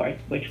by the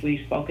courts, which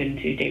we've spoken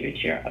to David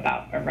Shear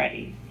about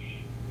already.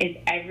 Is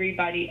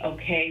everybody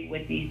okay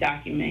with these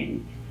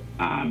documents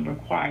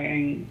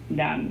requiring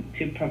them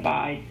to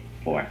provide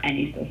for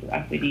any social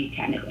equity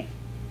candidate?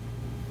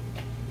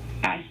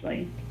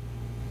 Ashley?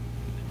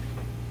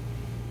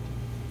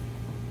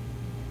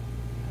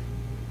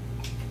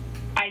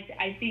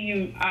 I see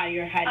you,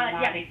 your head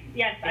nodding.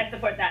 Yes, I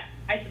support that.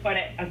 I support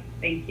it. Oh,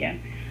 thank you.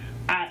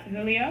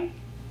 Julio?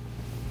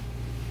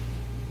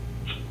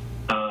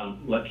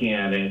 Looking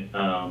at it,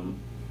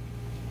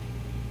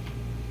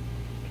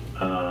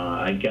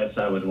 I guess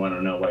I would want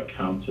to know what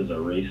counts as a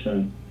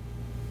recent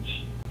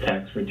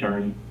tax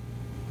return.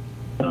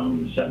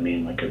 Does that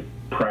mean like a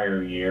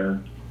prior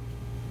year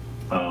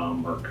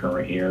or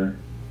current year?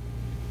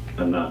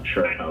 I'm not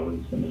sure how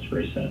recent is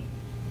recent.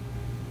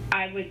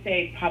 I would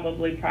say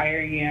probably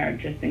prior year,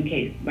 just in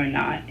case we're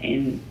not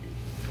in,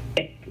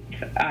 if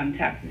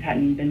taxes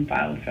hadn't been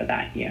filed for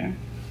that year.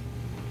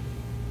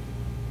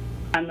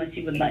 Unless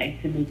you would like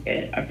to make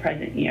it a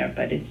present year,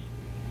 but it's,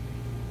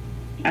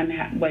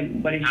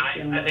 what is your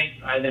feeling?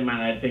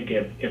 I think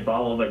if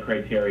all of the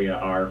criteria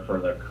are for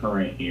the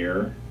current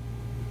year,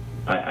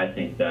 I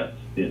think that's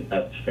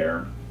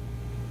fair.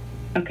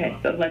 Okay,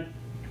 so let's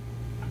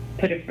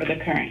put it for the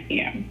current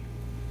year,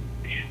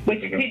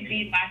 which could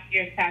be last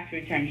year's tax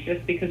returns,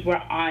 just because we're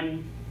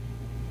on.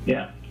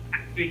 Yeah.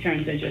 Tax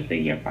returns are just a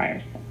year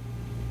prior.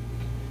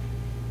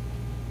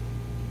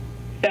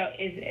 So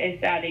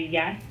is that a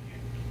yes?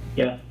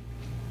 Yeah.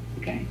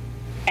 Okay.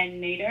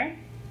 And Nader?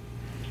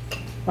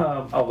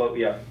 I'll vote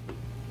yes.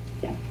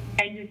 Yeah.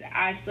 And just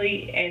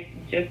Ashley, if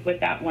just with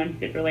that one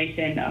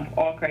stipulation of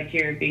all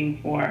criteria being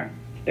for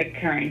the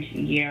current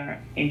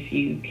year, if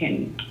you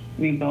can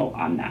re-vote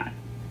on that.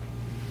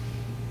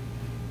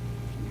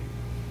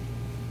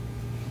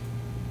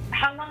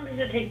 does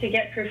it take to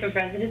get proof of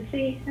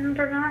residency in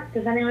Vermont?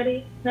 Does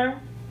anybody know?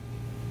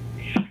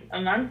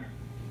 A month?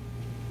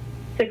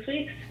 6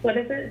 weeks? What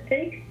does it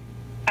take?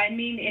 I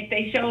mean, if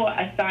they show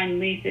a signed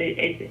lease,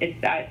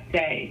 it's that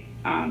day,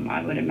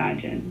 I would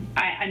imagine.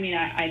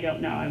 I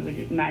don't know. I would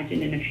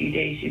imagine in a few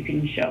days you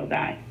can show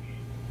that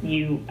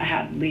you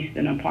have leased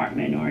an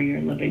apartment or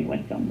you're living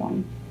with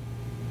someone.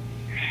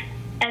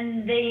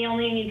 And they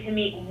only need to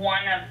meet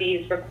one of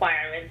these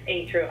requirements,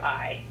 A through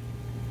I,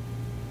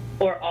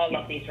 or all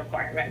of these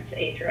requirements,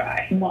 A through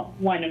I.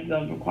 One of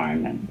those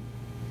requirements.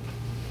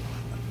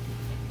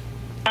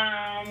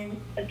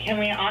 Can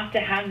we opt to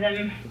have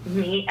them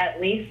meet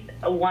at least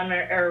one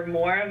or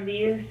more of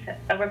these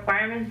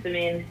requirements? I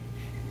mean,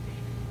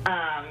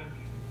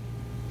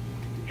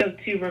 so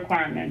 2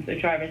 requirements, a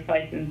driver's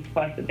license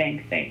plus a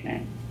bank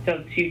statement.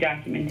 So 2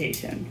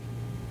 documentations.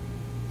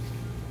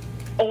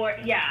 Or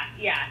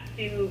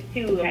two of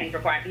these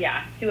requirements.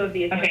 Yeah, 2 of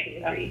these.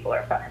 Okay. 1, 2, 3,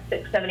 4, 5,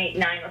 6, 7, 8,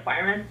 9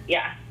 requirements.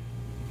 Yeah.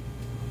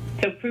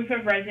 So proof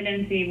of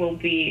residency will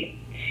be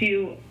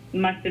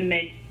must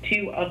submit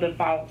 2 of the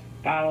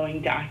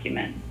following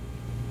documents.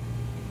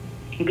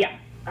 Yeah,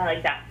 I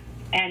like that.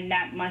 And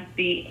that must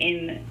be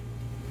in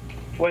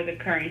for the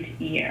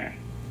current year.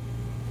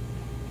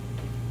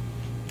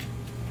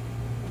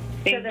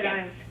 So that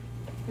I'm,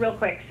 real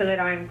quick, so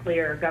that I'm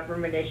clear,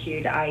 government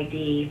issued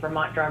ID,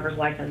 Vermont driver's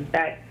license,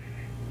 that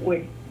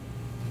would,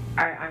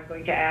 I'm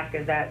going to ask,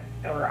 is that,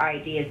 or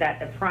ID, is that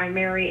the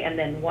primary and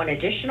then 1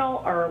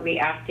 additional, or are we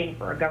asking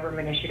for a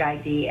government issued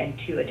ID and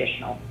 2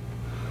 additional?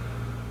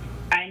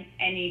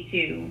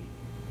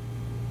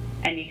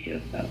 Any two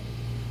of those.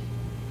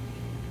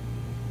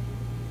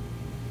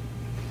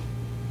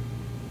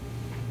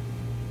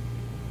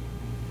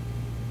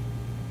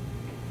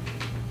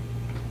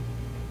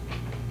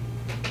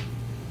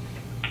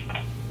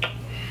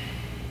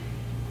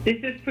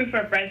 This is proof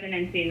of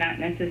residency, not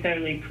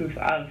necessarily proof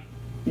of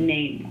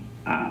name,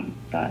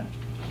 but.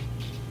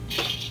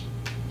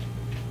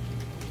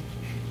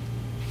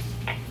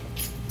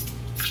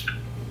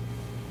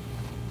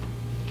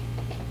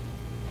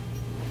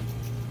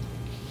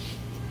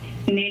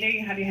 Nader,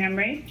 you have your hand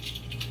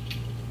raised?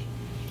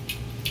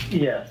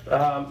 Yes.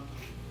 I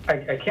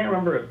can't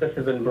remember if this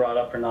has been brought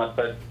up or not,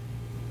 but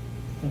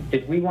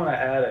did we want to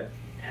add a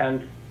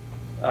 10th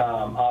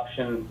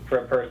option for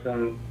a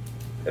person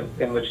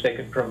in which they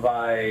could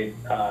provide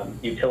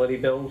utility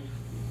bills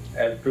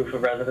as proof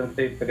of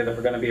residency? Because if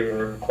we're going to be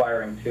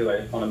requiring 2, I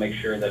just want to make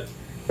sure that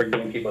we're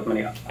giving people as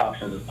many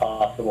options as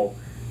possible.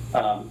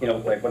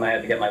 Like when I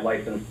had to get my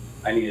license,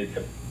 I needed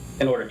to,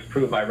 in order to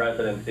prove my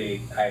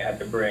residency, I had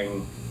to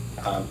bring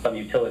some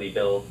utility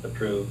bills to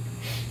prove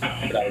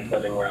that I was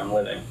living where I'm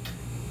living.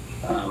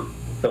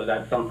 So is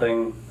that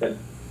something that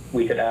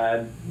we could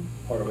add,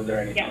 or was there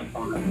anything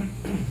on that?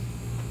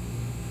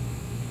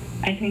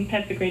 I think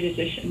that's a great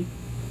addition.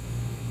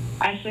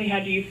 Ashley, how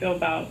do you feel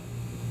about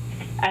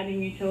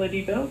adding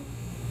utility bills?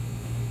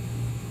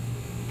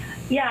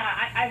 Yeah,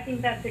 I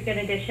think that's a good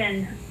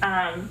addition,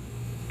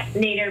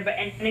 Nader. But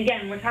and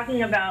again, we're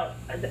talking about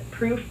the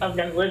proof of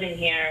them living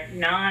here,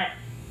 not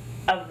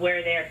of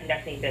where they are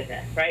conducting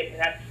business, right?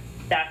 That's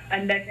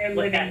And that they're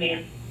what living that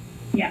means.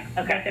 Yeah,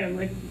 okay. That they're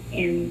living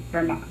in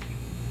Vermont.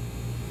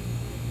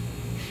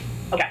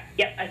 Okay,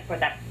 yep, I support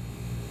that.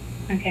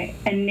 Okay,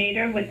 and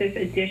Nader, with this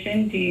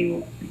addition, do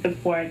you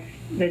support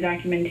the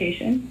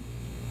documentation?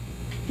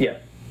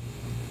 Yes.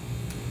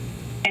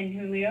 And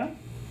Julio?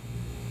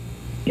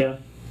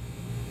 Yes.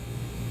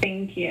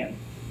 Thank you.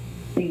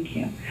 Thank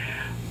you.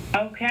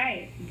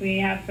 Okay, we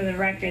have for the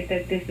record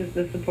that this is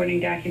the supporting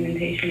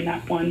documentation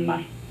that one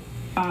must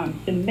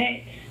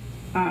submit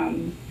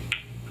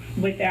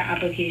with their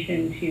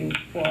application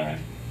for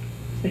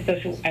the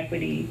social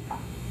equity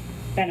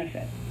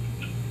benefit.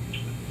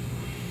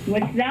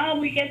 With now,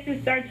 we get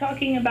to start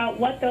talking about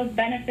what those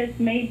benefits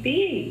may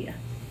be.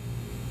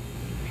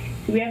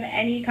 Do we have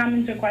any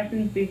comments or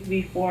questions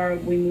before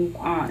we move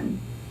on?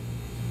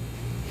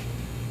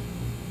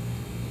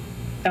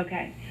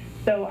 Okay,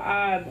 so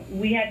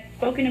we had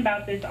spoken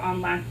about this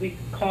on last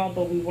week's call,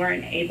 but we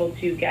weren't able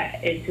to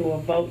get it to a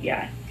vote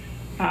yet.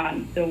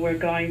 So we're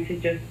going to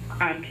just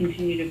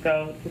continue to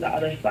go to the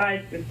other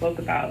slides. We spoke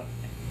about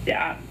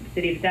the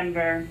city of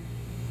Denver.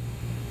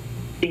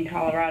 In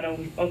Colorado,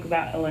 we spoke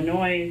about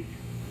Illinois,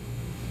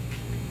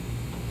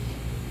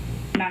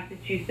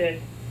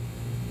 Massachusetts,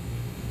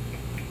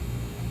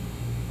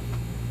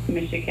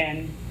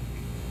 Michigan,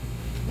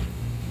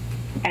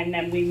 and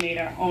then we made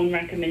our own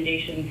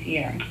recommendations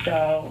here.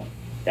 So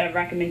the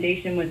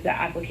recommendation was the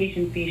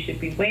application fee should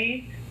be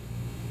waived,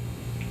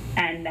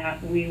 and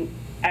that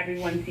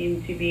everyone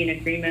seemed to be in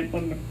agreement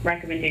with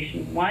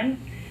recommendation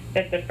 1,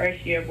 that the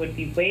first year would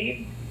be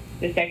waived.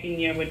 The second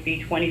year would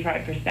be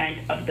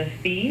 25% of the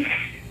fee,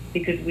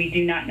 because we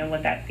do not know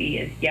what that fee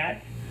is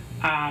yet,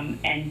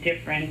 and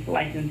different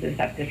licenses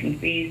have different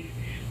fees.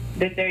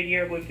 The third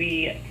year would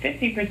be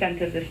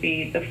 50% of the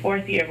fee, the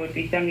fourth year would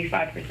be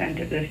 75%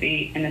 of the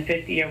fee, and the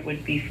fifth year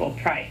would be full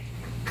price.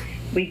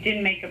 We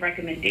did make a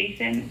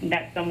recommendation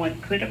that someone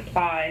could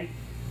apply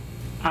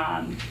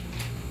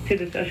to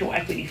the Social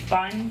Equity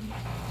Fund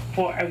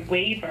for a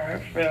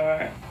waiver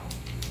for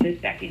the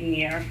second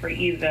year for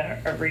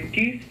either a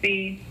reduced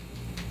fee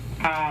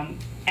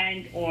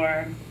and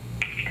or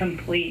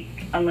complete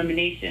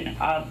elimination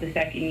of the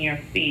second year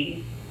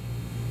fee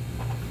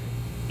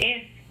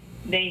if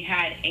they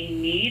had a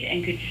need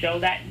and could show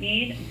that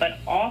need, but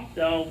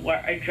also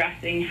were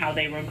addressing how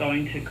they were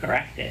going to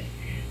correct it.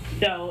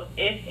 So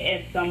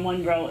if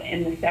someone wrote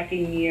in the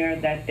second year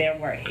that there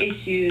were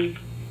issues,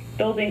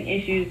 building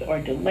issues or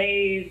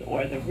delays,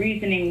 or the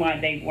reasoning why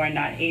they were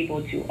not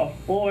able to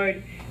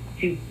afford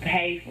to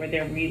pay for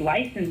their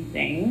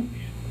relicensing,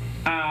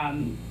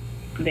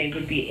 they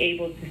would be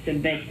able to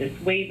submit this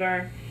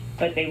waiver,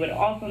 but they would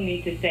also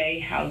need to say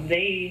how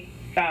they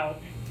felt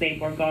they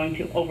were going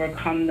to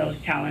overcome those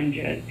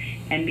challenges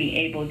and be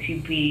able to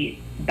be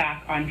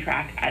back on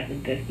track as a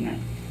business.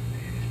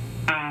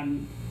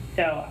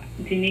 So,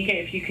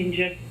 Danica, if you can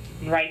just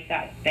write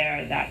that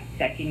there, that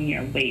second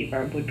year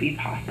waiver would be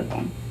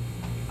possible.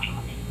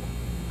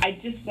 I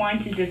just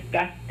want to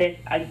discuss this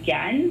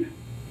again.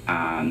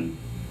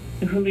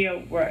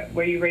 Julio,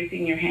 were you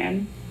raising your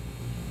hand?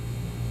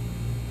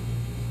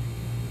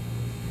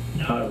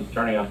 No, I was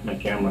turning off my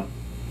camera.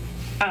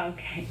 Oh,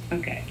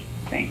 okay,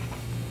 thanks.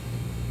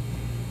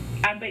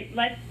 But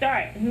let's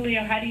start.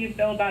 Julio, how do you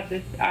feel about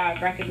this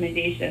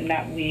recommendation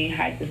that we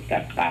had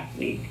discussed last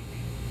week?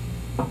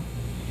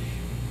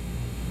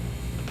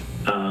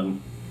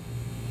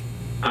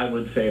 I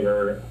would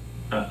favor,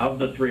 of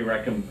the three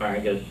I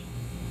guess,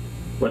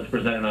 what's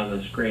presented on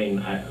the screen,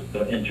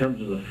 in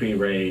terms of the fee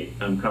rate,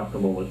 I'm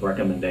comfortable with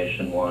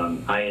recommendation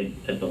one. I had,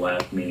 at the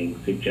last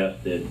meeting,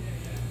 suggested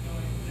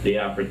the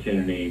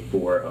opportunity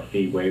for a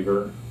fee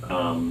waiver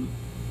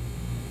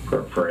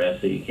for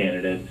SE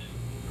candidates.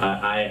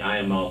 I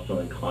am also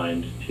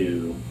inclined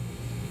to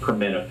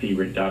permit a fee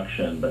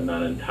reduction, but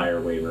not an entire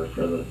waiver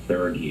for the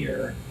third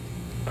year.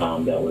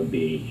 That would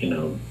be,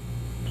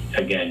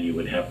 again, you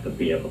would have to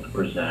be able to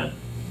present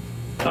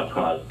a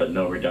cause, but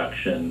no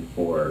reduction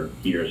for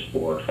years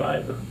 4 or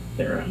 5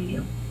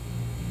 thereafter.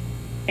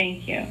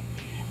 Thank you.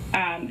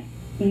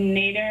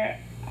 Nader,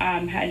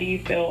 how do you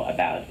feel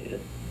about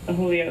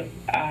Julio's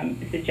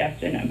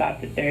suggestion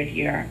about the third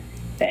year,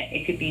 that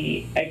it could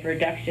be a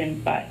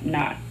reduction but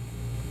not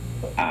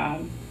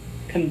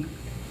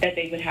that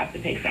they would have to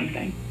pay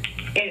something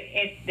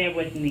if there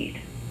was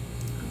need?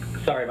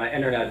 Sorry, my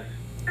internet.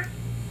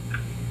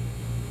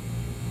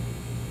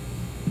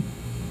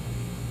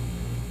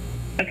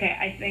 Okay,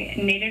 I think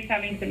Nader's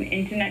having some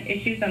internet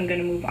issues. I'm going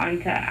to move on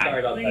to Ashley. Sorry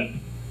about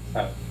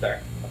that. Oh, sorry.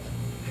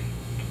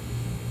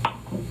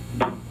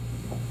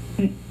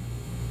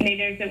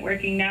 Nader, is it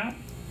working now?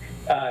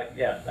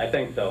 Yes, I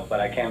think so, but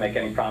I can't make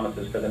any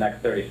promises for the next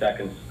 30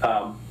 seconds.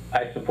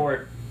 I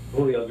support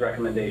Julio's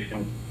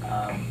recommendation,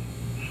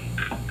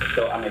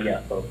 so I'm a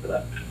yes vote for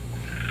that.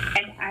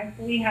 And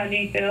Ashley, how do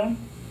you feel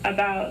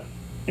about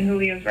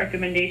Julio's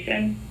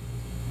recommendation?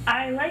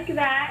 I like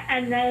that.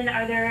 And then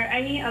are there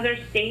any other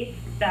states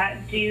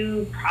that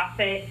do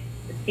profit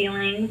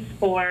ceilings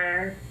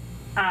for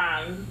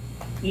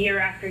year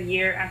after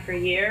year after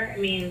year? I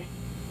mean,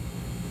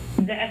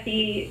 the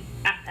SE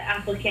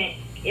applicant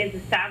is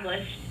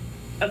established.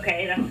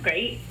 Okay, that's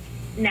great.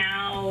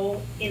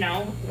 Now,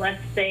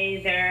 let's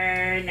say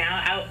they're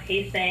now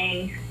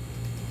outpacing,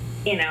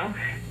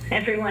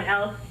 everyone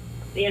else,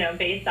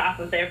 based off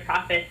of their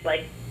profits.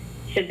 Like,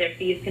 should their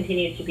fees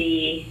continue to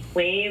be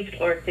waived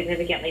or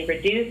significantly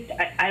reduced?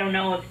 I don't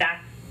know if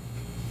that's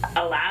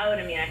allowed.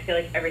 I mean, I feel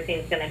like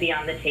everything's going to be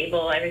on the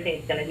table.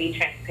 Everything's going to be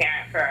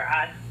transparent for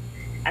us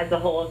as the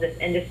whole of this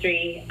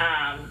industry.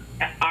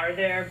 Are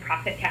there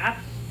profit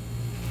caps?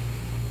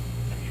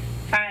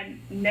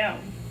 No,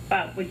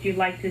 but would you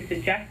like to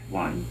suggest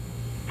one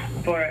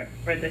for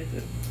this?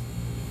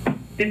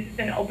 This is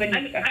an open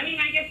discussion. I mean,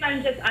 I guess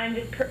I'm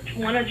just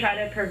want to try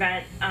to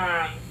prevent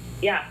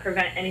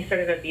any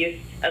sort of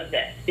abuse of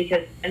this,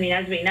 because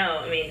as we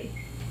know,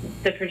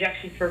 the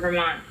projections for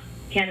Vermont's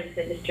cannabis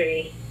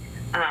industry,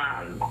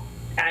 I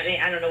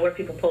don't know where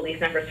people pull these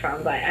numbers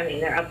from, but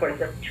they're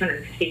upwards of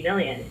 250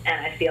 million,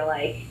 and I feel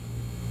like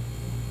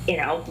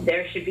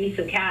there should be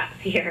some caps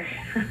here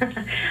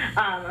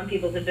on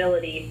people's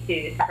ability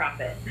to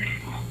profit.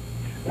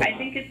 I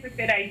think it's a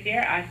good idea.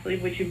 Ashley,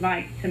 would you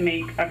like to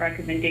make a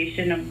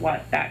recommendation of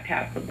what that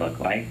cap would look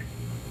like?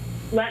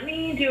 Let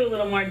me do a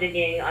little more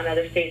digging on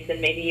other states,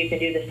 and maybe you can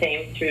do the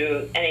same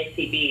through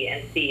NACB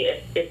and see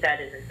if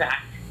that is in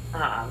fact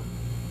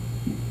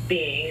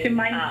being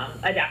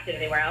adapted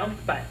anywhere else.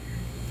 But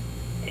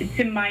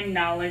to my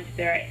knowledge,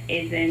 there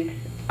isn't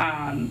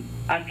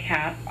a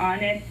cap on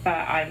it, but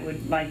I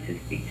would like to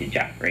speak to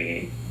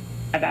Jeffrey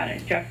about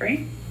it.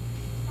 Jeffrey?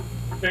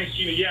 Thanks,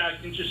 Gina. Yeah,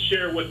 I can just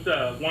share with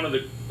one of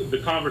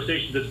the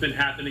conversations that's been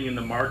happening in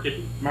the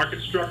market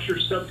structure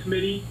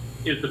subcommittee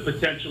is the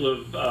potential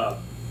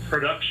of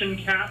production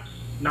caps,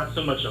 not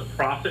so much a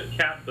profit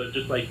cap, but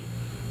just like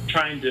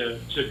trying to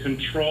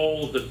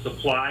control the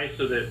supply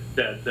so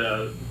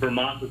that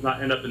Vermont does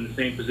not end up in the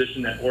same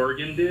position that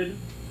Oregon did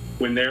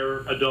when their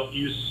adult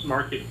use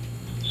market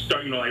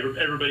start, like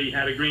everybody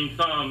had a green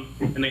thumb,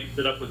 and they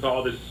ended up with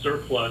all this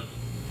surplus,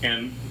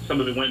 and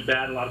some of it went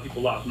bad. A lot of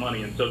people lost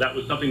money, and so that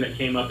was something that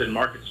came up in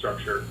market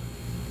structure.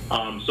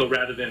 So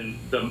rather than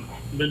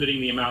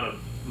limiting the amount of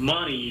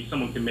money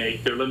someone can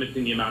make, they're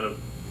limiting the amount of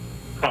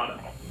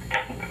product.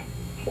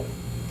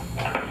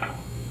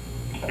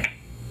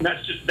 And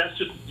that's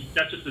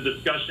just a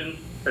discussion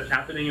that's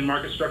happening in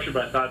market structure,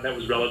 but I thought that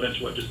was relevant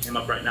to what just came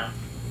up right now.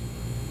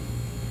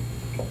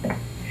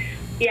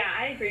 Yeah,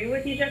 I agree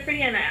with you,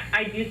 Jeffrey, and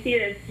I do see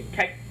it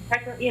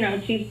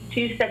as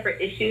two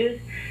separate issues.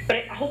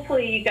 But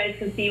hopefully, you guys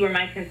can see where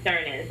my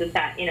concern is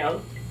that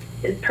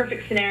the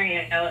perfect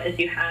scenario is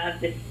you have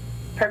this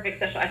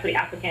perfect social equity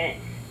applicant.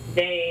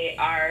 They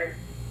are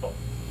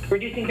we're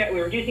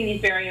reducing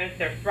these barriers.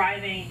 They're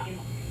thriving.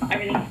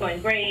 Everything's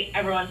going great.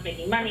 Everyone's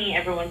making money.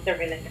 Everyone's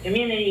serving the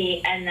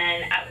community. And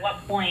then at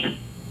what point,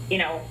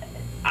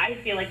 I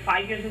feel like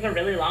 5 years is a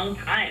really long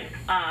time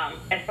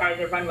as far as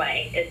the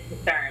runway is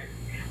concerned.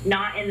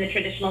 Not in the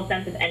traditional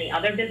sense of any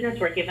other business.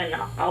 We're given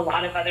a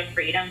lot of other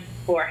freedoms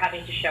for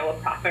having to show a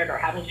profit or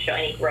having to show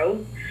any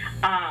growth.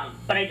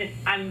 But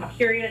I'm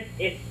curious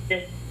if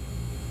this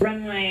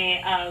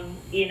runway of,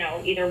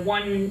 either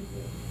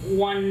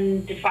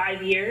 1 to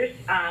 5 years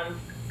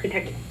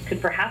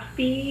could perhaps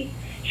be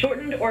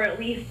shortened, or at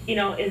least,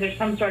 is there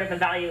some sort of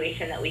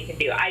evaluation that we can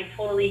do? I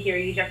totally hear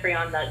you, Jeffrey,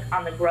 on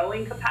the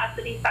growing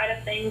capacity side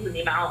of things and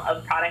the amount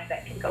of product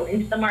that can go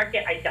into the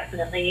market. I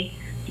definitely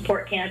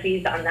support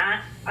Cannabis on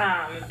that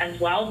as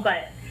well,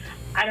 but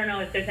I don't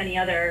know if there's any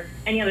other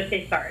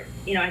safeguards.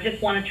 I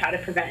just want to try to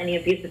prevent any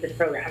abuse of this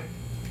program.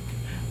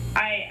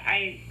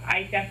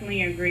 I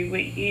definitely agree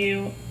with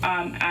you,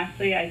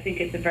 Ashley. I think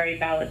it's a very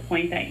valid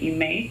point that you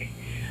make.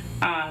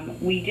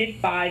 We did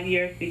 5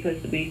 years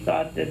because we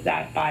thought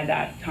that by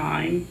that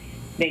time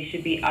they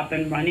should be up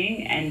and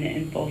running and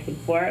in full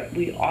support.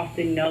 We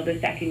often know the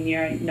second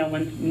year no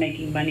one's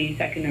making money,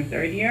 second or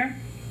third year,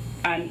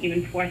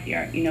 even fourth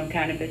year.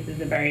 Cannabis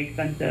is a very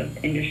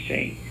expensive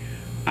industry.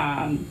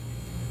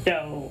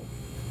 So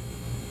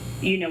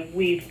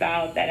we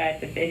felt that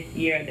at the 5th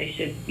year they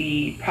should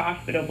be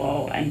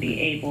profitable and be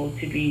able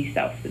to be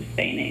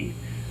self-sustaining.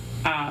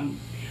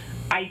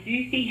 I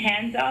do see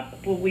hands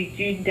up, but we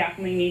do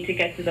definitely need to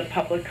get to the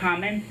public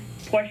comments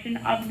portion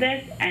of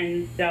this,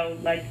 and so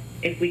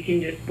if we can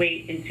just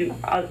wait into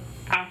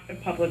after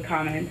public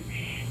comments,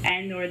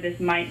 or this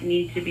might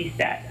need to be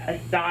set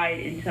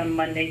aside into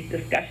Monday's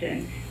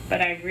discussion.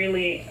 But I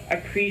really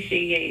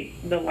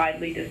appreciate the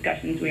lively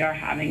discussions we are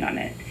having on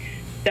it.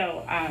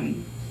 So,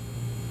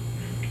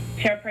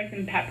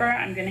 Chairperson Pepper,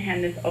 I'm going to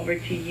hand this over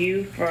to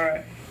you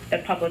for the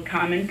public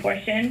comment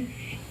portion.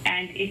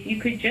 And if you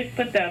could just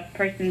put the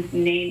person's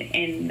name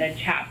in the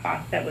chat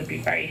box, that would be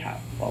very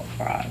helpful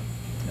for us.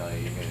 No,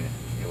 you're going to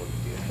be able to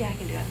do that. Yeah, I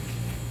can do it.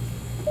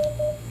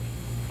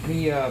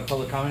 Any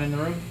public comment in the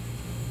room?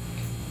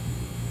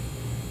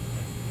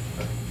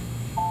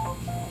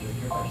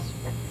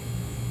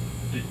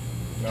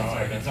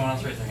 Sorry, did someone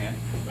else raise their hand?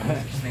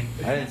 Just me.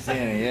 I didn't see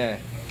any, yeah.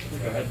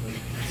 Go ahead, please.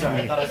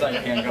 Sorry, I thought I saw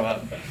your hand go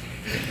up.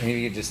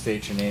 Maybe you could just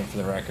state your name for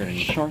the record. And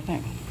Sure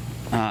thing.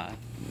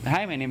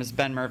 Hi, my name is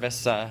Ben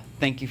Mervis.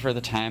 Thank you for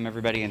the time,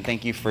 everybody, and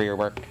thank you for your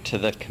work to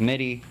the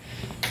committee,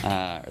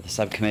 or the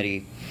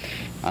subcommittee.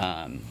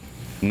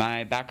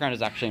 My background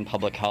is actually in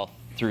public health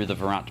through the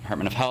Vermont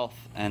Department of Health,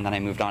 and then I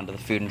moved on to the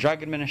Food and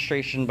Drug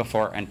Administration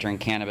before entering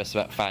cannabis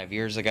about 5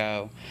 years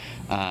ago.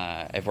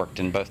 I've worked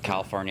in both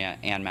California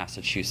and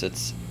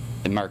Massachusetts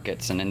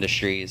markets and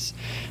industries.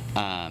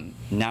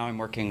 Now I'm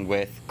working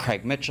with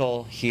Craig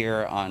Mitchell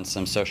here on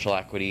some social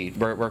equity.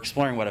 We're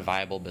exploring what a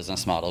viable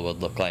business model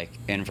would look like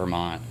in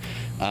Vermont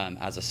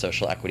as a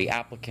social equity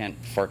applicant.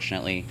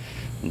 Fortunately,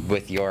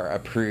 with your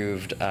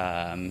approved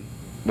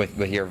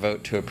with your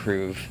vote to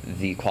approve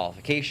the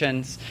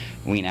qualifications,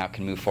 we now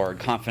can move forward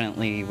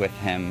confidently with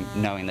him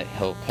knowing that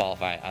he'll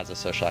qualify as a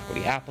social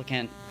equity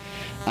applicant.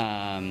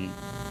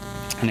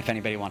 And if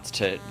anybody wants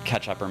to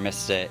catch up or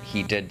missed it,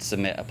 he did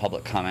submit a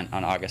public comment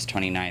on August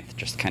 29th,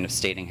 just kind of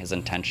stating his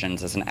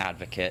intentions as an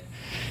advocate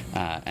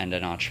and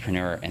an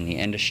entrepreneur in the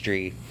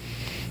industry.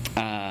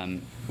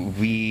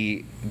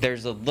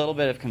 There's a little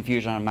bit of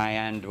confusion on my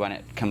end when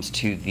it comes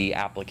to the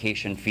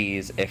application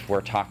fees, if we're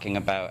talking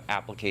about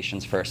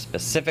applications for a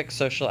specific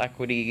social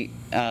equity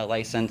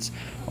license,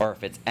 or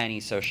if it's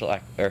any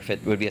or if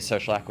it would be a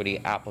social equity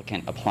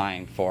applicant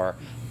applying for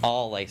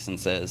all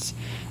licenses.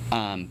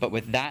 But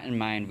with that in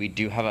mind, we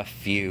do have a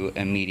few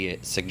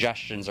immediate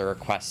suggestions or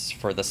requests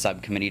for the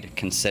subcommittee to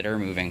consider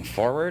moving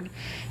forward.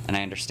 And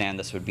I understand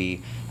this would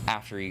be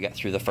after you get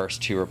through the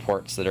first 2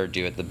 reports that are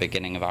due at the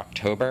beginning of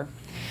October.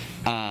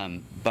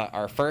 But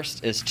our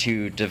first is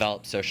to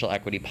develop social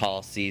equity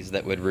policies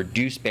that would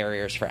reduce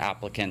barriers for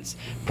applicants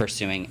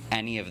pursuing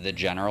any of the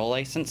general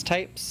license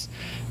types,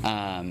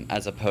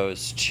 as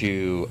opposed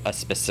to a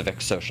specific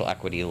social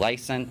equity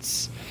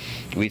license.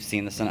 We've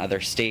seen this in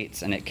other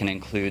states, and it can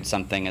include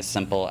something as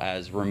simple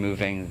as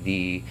removing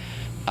the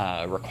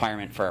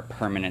requirement for a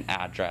permanent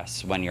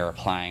address when you're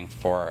applying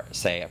for,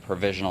 say, a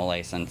provisional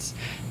license,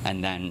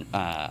 and then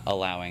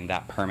allowing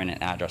that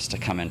permanent address to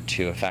come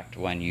into effect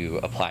when you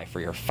apply for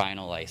your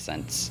final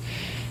license.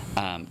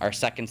 Our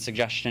second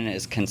suggestion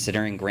is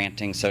considering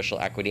granting social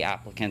equity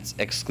applicants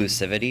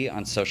exclusivity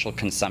on social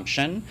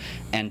consumption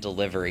and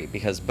delivery,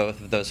 because both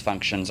of those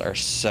functions are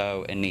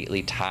so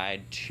innately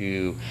tied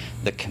to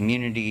the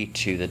community,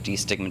 to the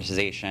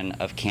destigmatization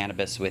of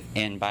cannabis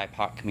within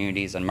BIPOC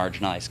communities and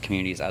marginalized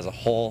communities as a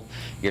whole.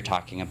 You're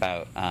talking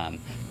about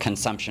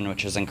consumption,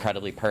 which is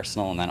incredibly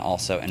personal, and then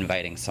also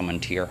inviting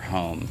someone to your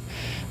home.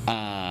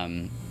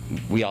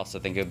 We also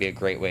think it would be a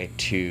great way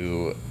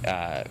to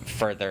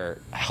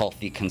further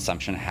healthy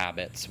consumption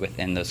habits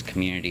within those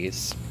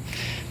communities.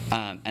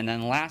 And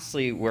then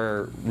lastly,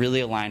 we're really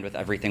aligned with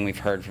everything we've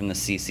heard from the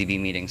CCB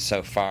meeting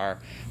so far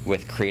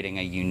with creating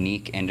a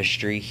unique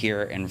industry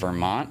here in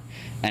Vermont.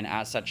 And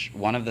as such,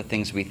 one of the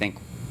things we think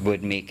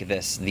would make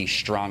this the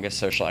strongest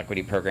social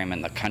equity program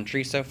in the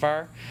country so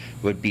far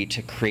would be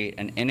to create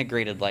an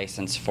integrated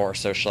license for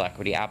social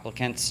equity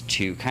applicants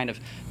to kind of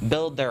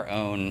build their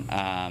own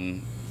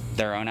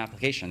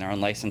application, their own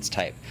license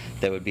type.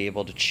 They would be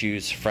able to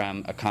choose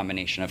from a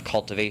combination of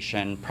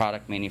cultivation,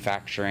 product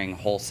manufacturing,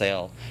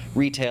 wholesale,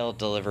 retail,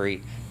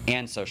 delivery,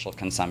 and social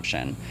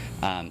consumption.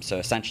 So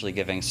essentially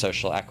giving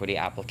social equity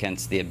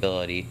applicants the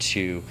ability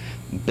to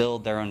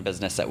build their own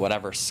business at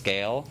whatever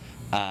scale,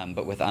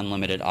 but with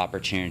unlimited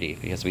opportunity,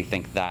 because we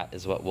think that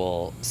is what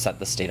will set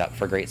the state up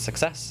for great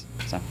success.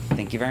 So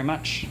thank you very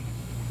much.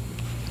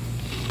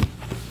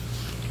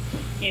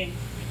 Yeah.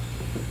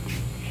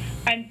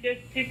 And just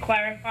to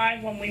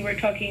clarify, when we were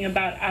talking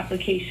about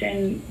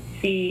application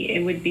fee, it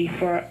would be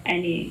for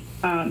any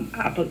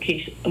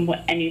application,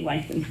 any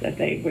license that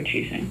they were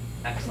choosing.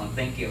 Excellent,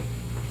 thank you.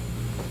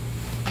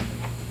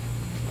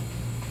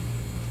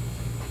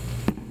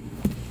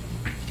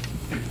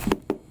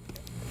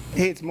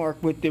 Hey, it's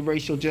Mark with the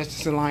Racial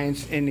Justice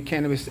Alliance and the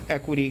Cannabis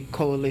Equity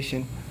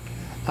Coalition.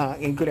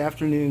 And good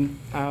afternoon.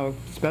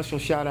 Special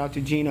shout out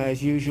to Gina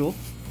as usual.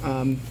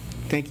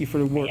 Thank you for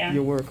the work,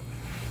 your work.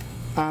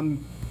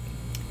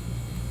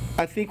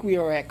 I think we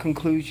are at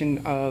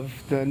conclusion of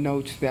the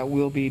notes that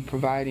we'll be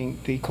providing,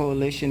 the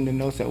coalition, the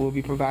notes that we'll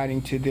be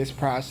providing to this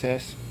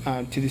process,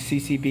 to the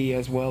CCB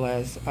as well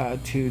as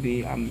to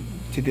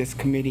this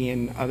committee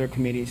and other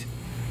committees.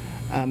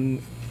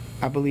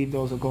 I believe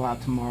those will go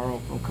out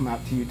tomorrow, will come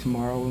out to you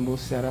tomorrow, and we'll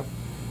set up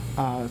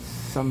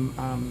some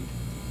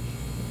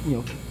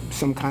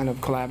kind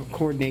of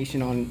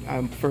coordination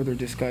on further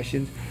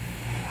discussions.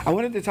 I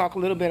wanted to talk a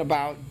little bit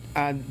about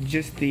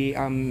just the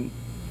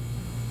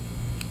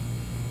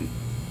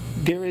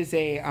there is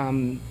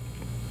a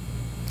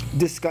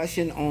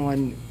discussion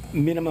on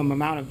minimum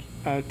amount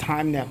of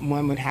time that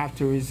one would have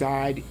to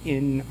reside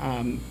in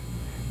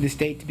the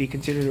state to be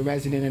considered a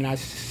resident, and I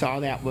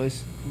saw that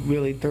was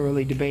really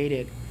thoroughly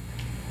debated.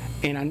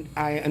 And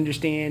I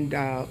understand,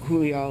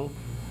 Julio,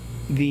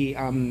 the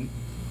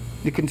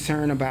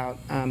concern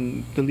about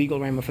the legal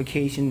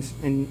ramifications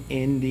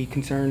and the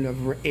concern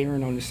of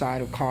erring on the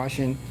side of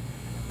caution.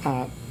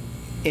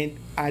 And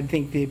I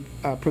think the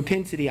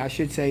propensity, I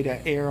should say,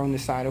 to err on the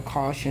side of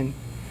caution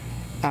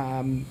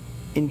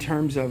in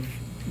terms of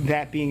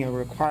that being a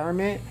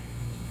requirement,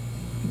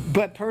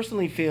 but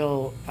personally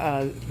feel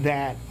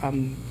that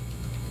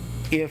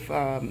if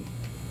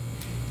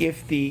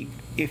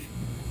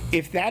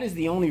that is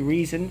the only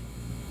reason,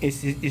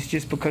 it's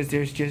just because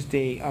there's just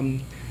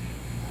a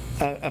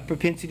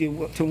propensity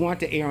to want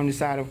to err on the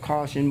side of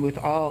caution, with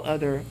all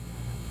other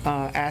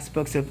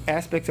aspects of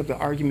the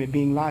argument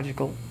being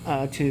logical,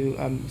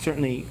 to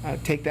certainly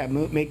take that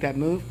move, make that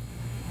move.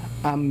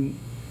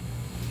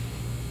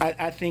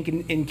 I think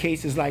in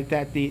cases like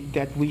that,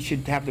 that we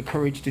should have the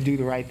courage to do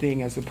the right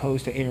thing as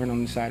opposed to erring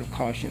on the side of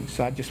caution.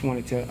 So I just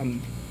wanted to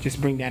just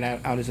bring that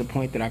out as a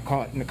point that I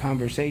caught in the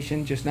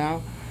conversation just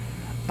now.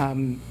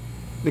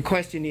 The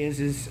question is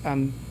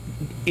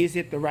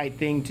it the right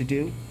thing to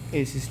do?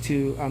 Is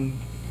to,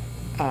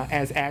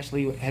 as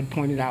Ashley had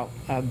pointed out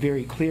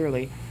very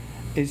clearly,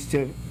 is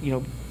to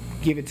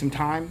give it some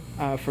time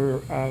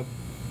for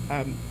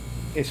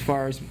as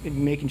far as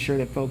making sure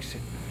that folks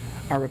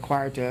are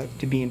required to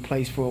be in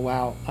place for a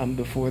while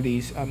before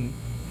these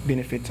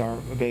benefits are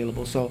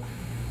available. So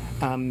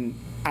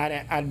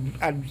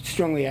I'd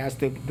strongly ask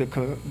the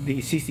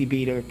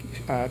CCB to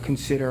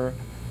consider.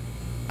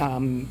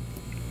 I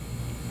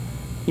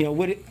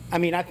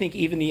think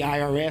even the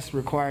IRS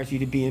requires you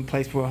to be in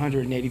place for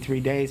 183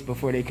 days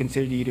before they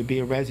consider you to be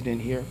a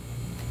resident here.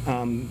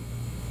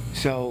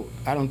 So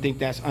I don't think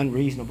that's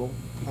unreasonable.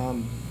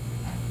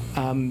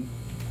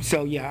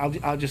 So yeah,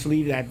 I'll just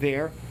leave that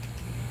there.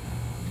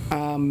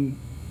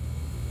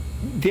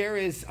 There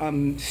is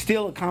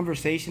still a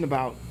conversation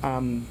about,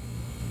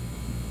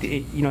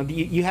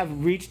 you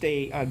have reached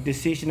a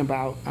decision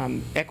about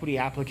equity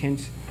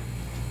applicants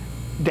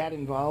that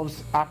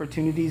involves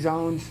opportunity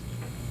zones.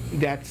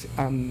 That's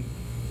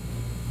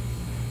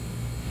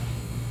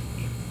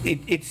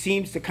it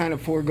seems to kind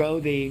of forego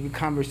the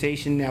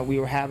conversation that we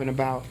were having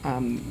about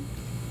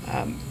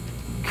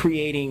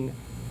creating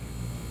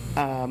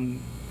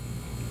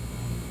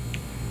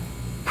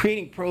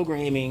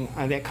programming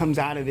that comes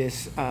out of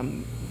this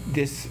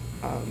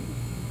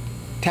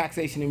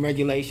taxation and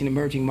regulation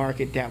emerging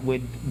market that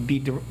would be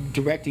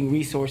directing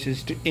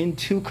resources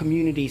into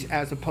communities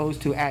as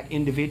opposed to at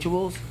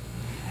individuals.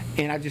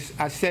 And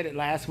I said it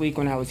last week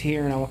when I was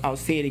here, and I'll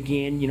say it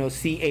again. You know,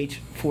 CH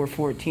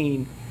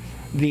 414,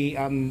 the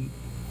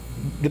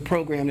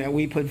program that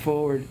we put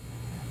forward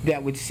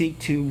that would seek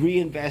to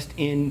reinvest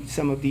in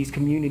some of these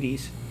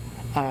communities,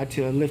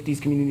 to lift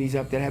these communities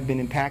up that have been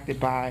impacted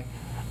by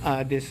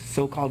this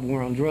so-called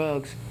war on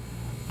drugs.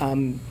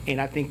 And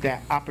I think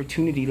that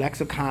opportunity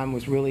lexicon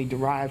was really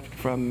derived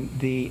from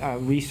the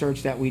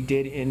research that we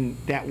did in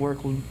that work,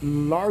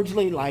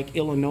 largely like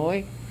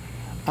Illinois.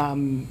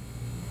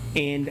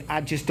 And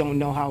I just don't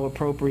know how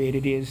appropriate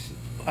it is,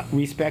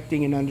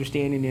 respecting and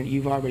understanding that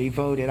you've already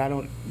voted. I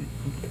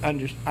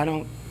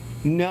don't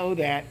know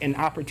that an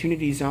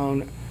opportunity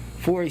zone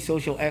for a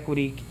social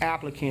equity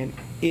applicant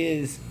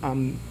is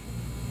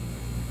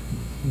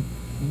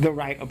the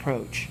right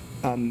approach.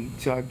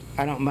 So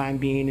I don't mind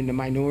being in the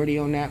minority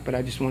on that, but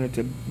I just wanted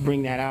to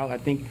bring that out. I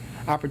think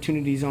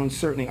opportunity zones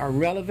certainly are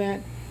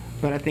relevant,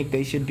 but I think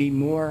they should be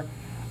more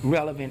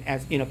relevant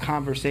as in a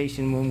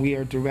conversation when we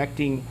are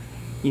directing,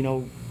 you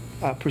know,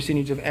 a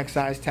percentage of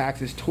excise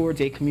taxes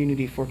towards a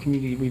community for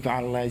community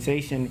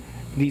revitalization,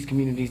 these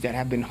communities that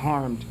have been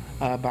harmed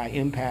by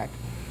impact.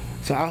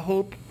 So I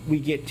hope we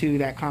get to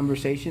that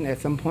conversation at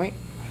some point.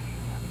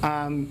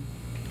 I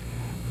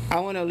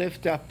want to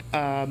lift up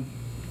and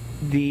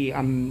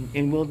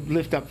we'll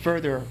lift up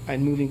further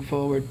and moving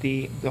forward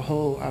the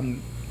whole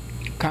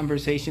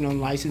conversation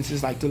on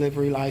licenses, like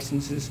delivery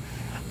licenses,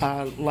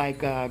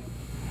 like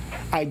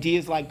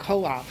ideas like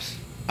co-ops,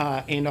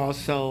 and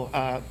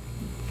also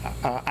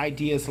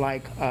ideas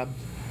like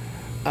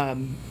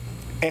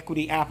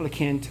equity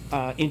applicant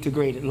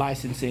integrated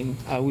licensing.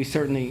 We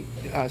certainly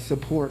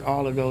support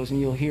all of those, and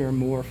you'll hear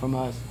more from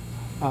us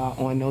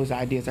on those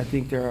ideas. I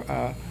think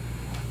they're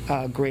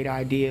great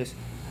ideas.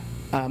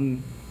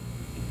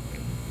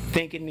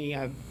 Thanking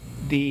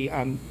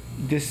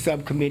this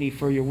subcommittee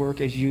for your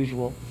work as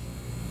usual.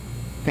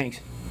 Thanks.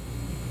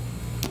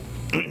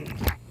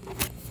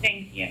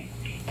 Thank you.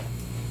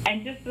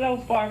 And just so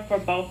far for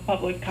both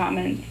public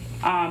comments,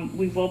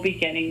 we will be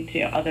getting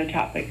to other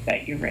topics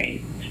that you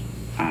raised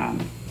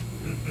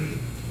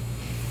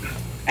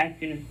as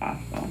soon as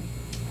possible.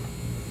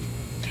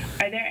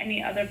 Are there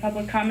any other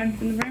public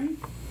comments in the room?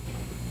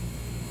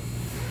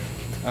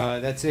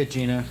 That's it,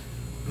 Gina.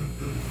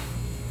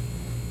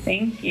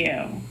 Thank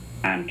you.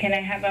 Can I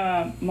have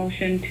a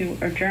motion to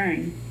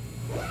adjourn?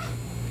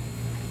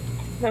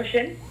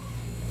 Motion.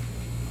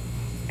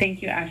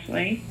 Thank you,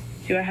 Ashley.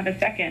 Do I have a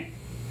second?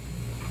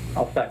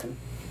 I'll second.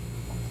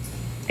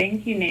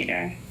 Thank you,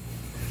 Nader.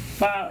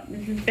 Well,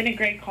 this has been a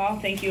great call.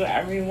 Thank you,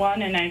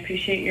 everyone, and I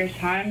appreciate your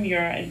time,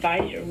 your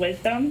advice, your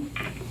wisdom,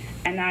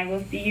 and I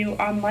will see you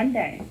on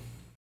Monday.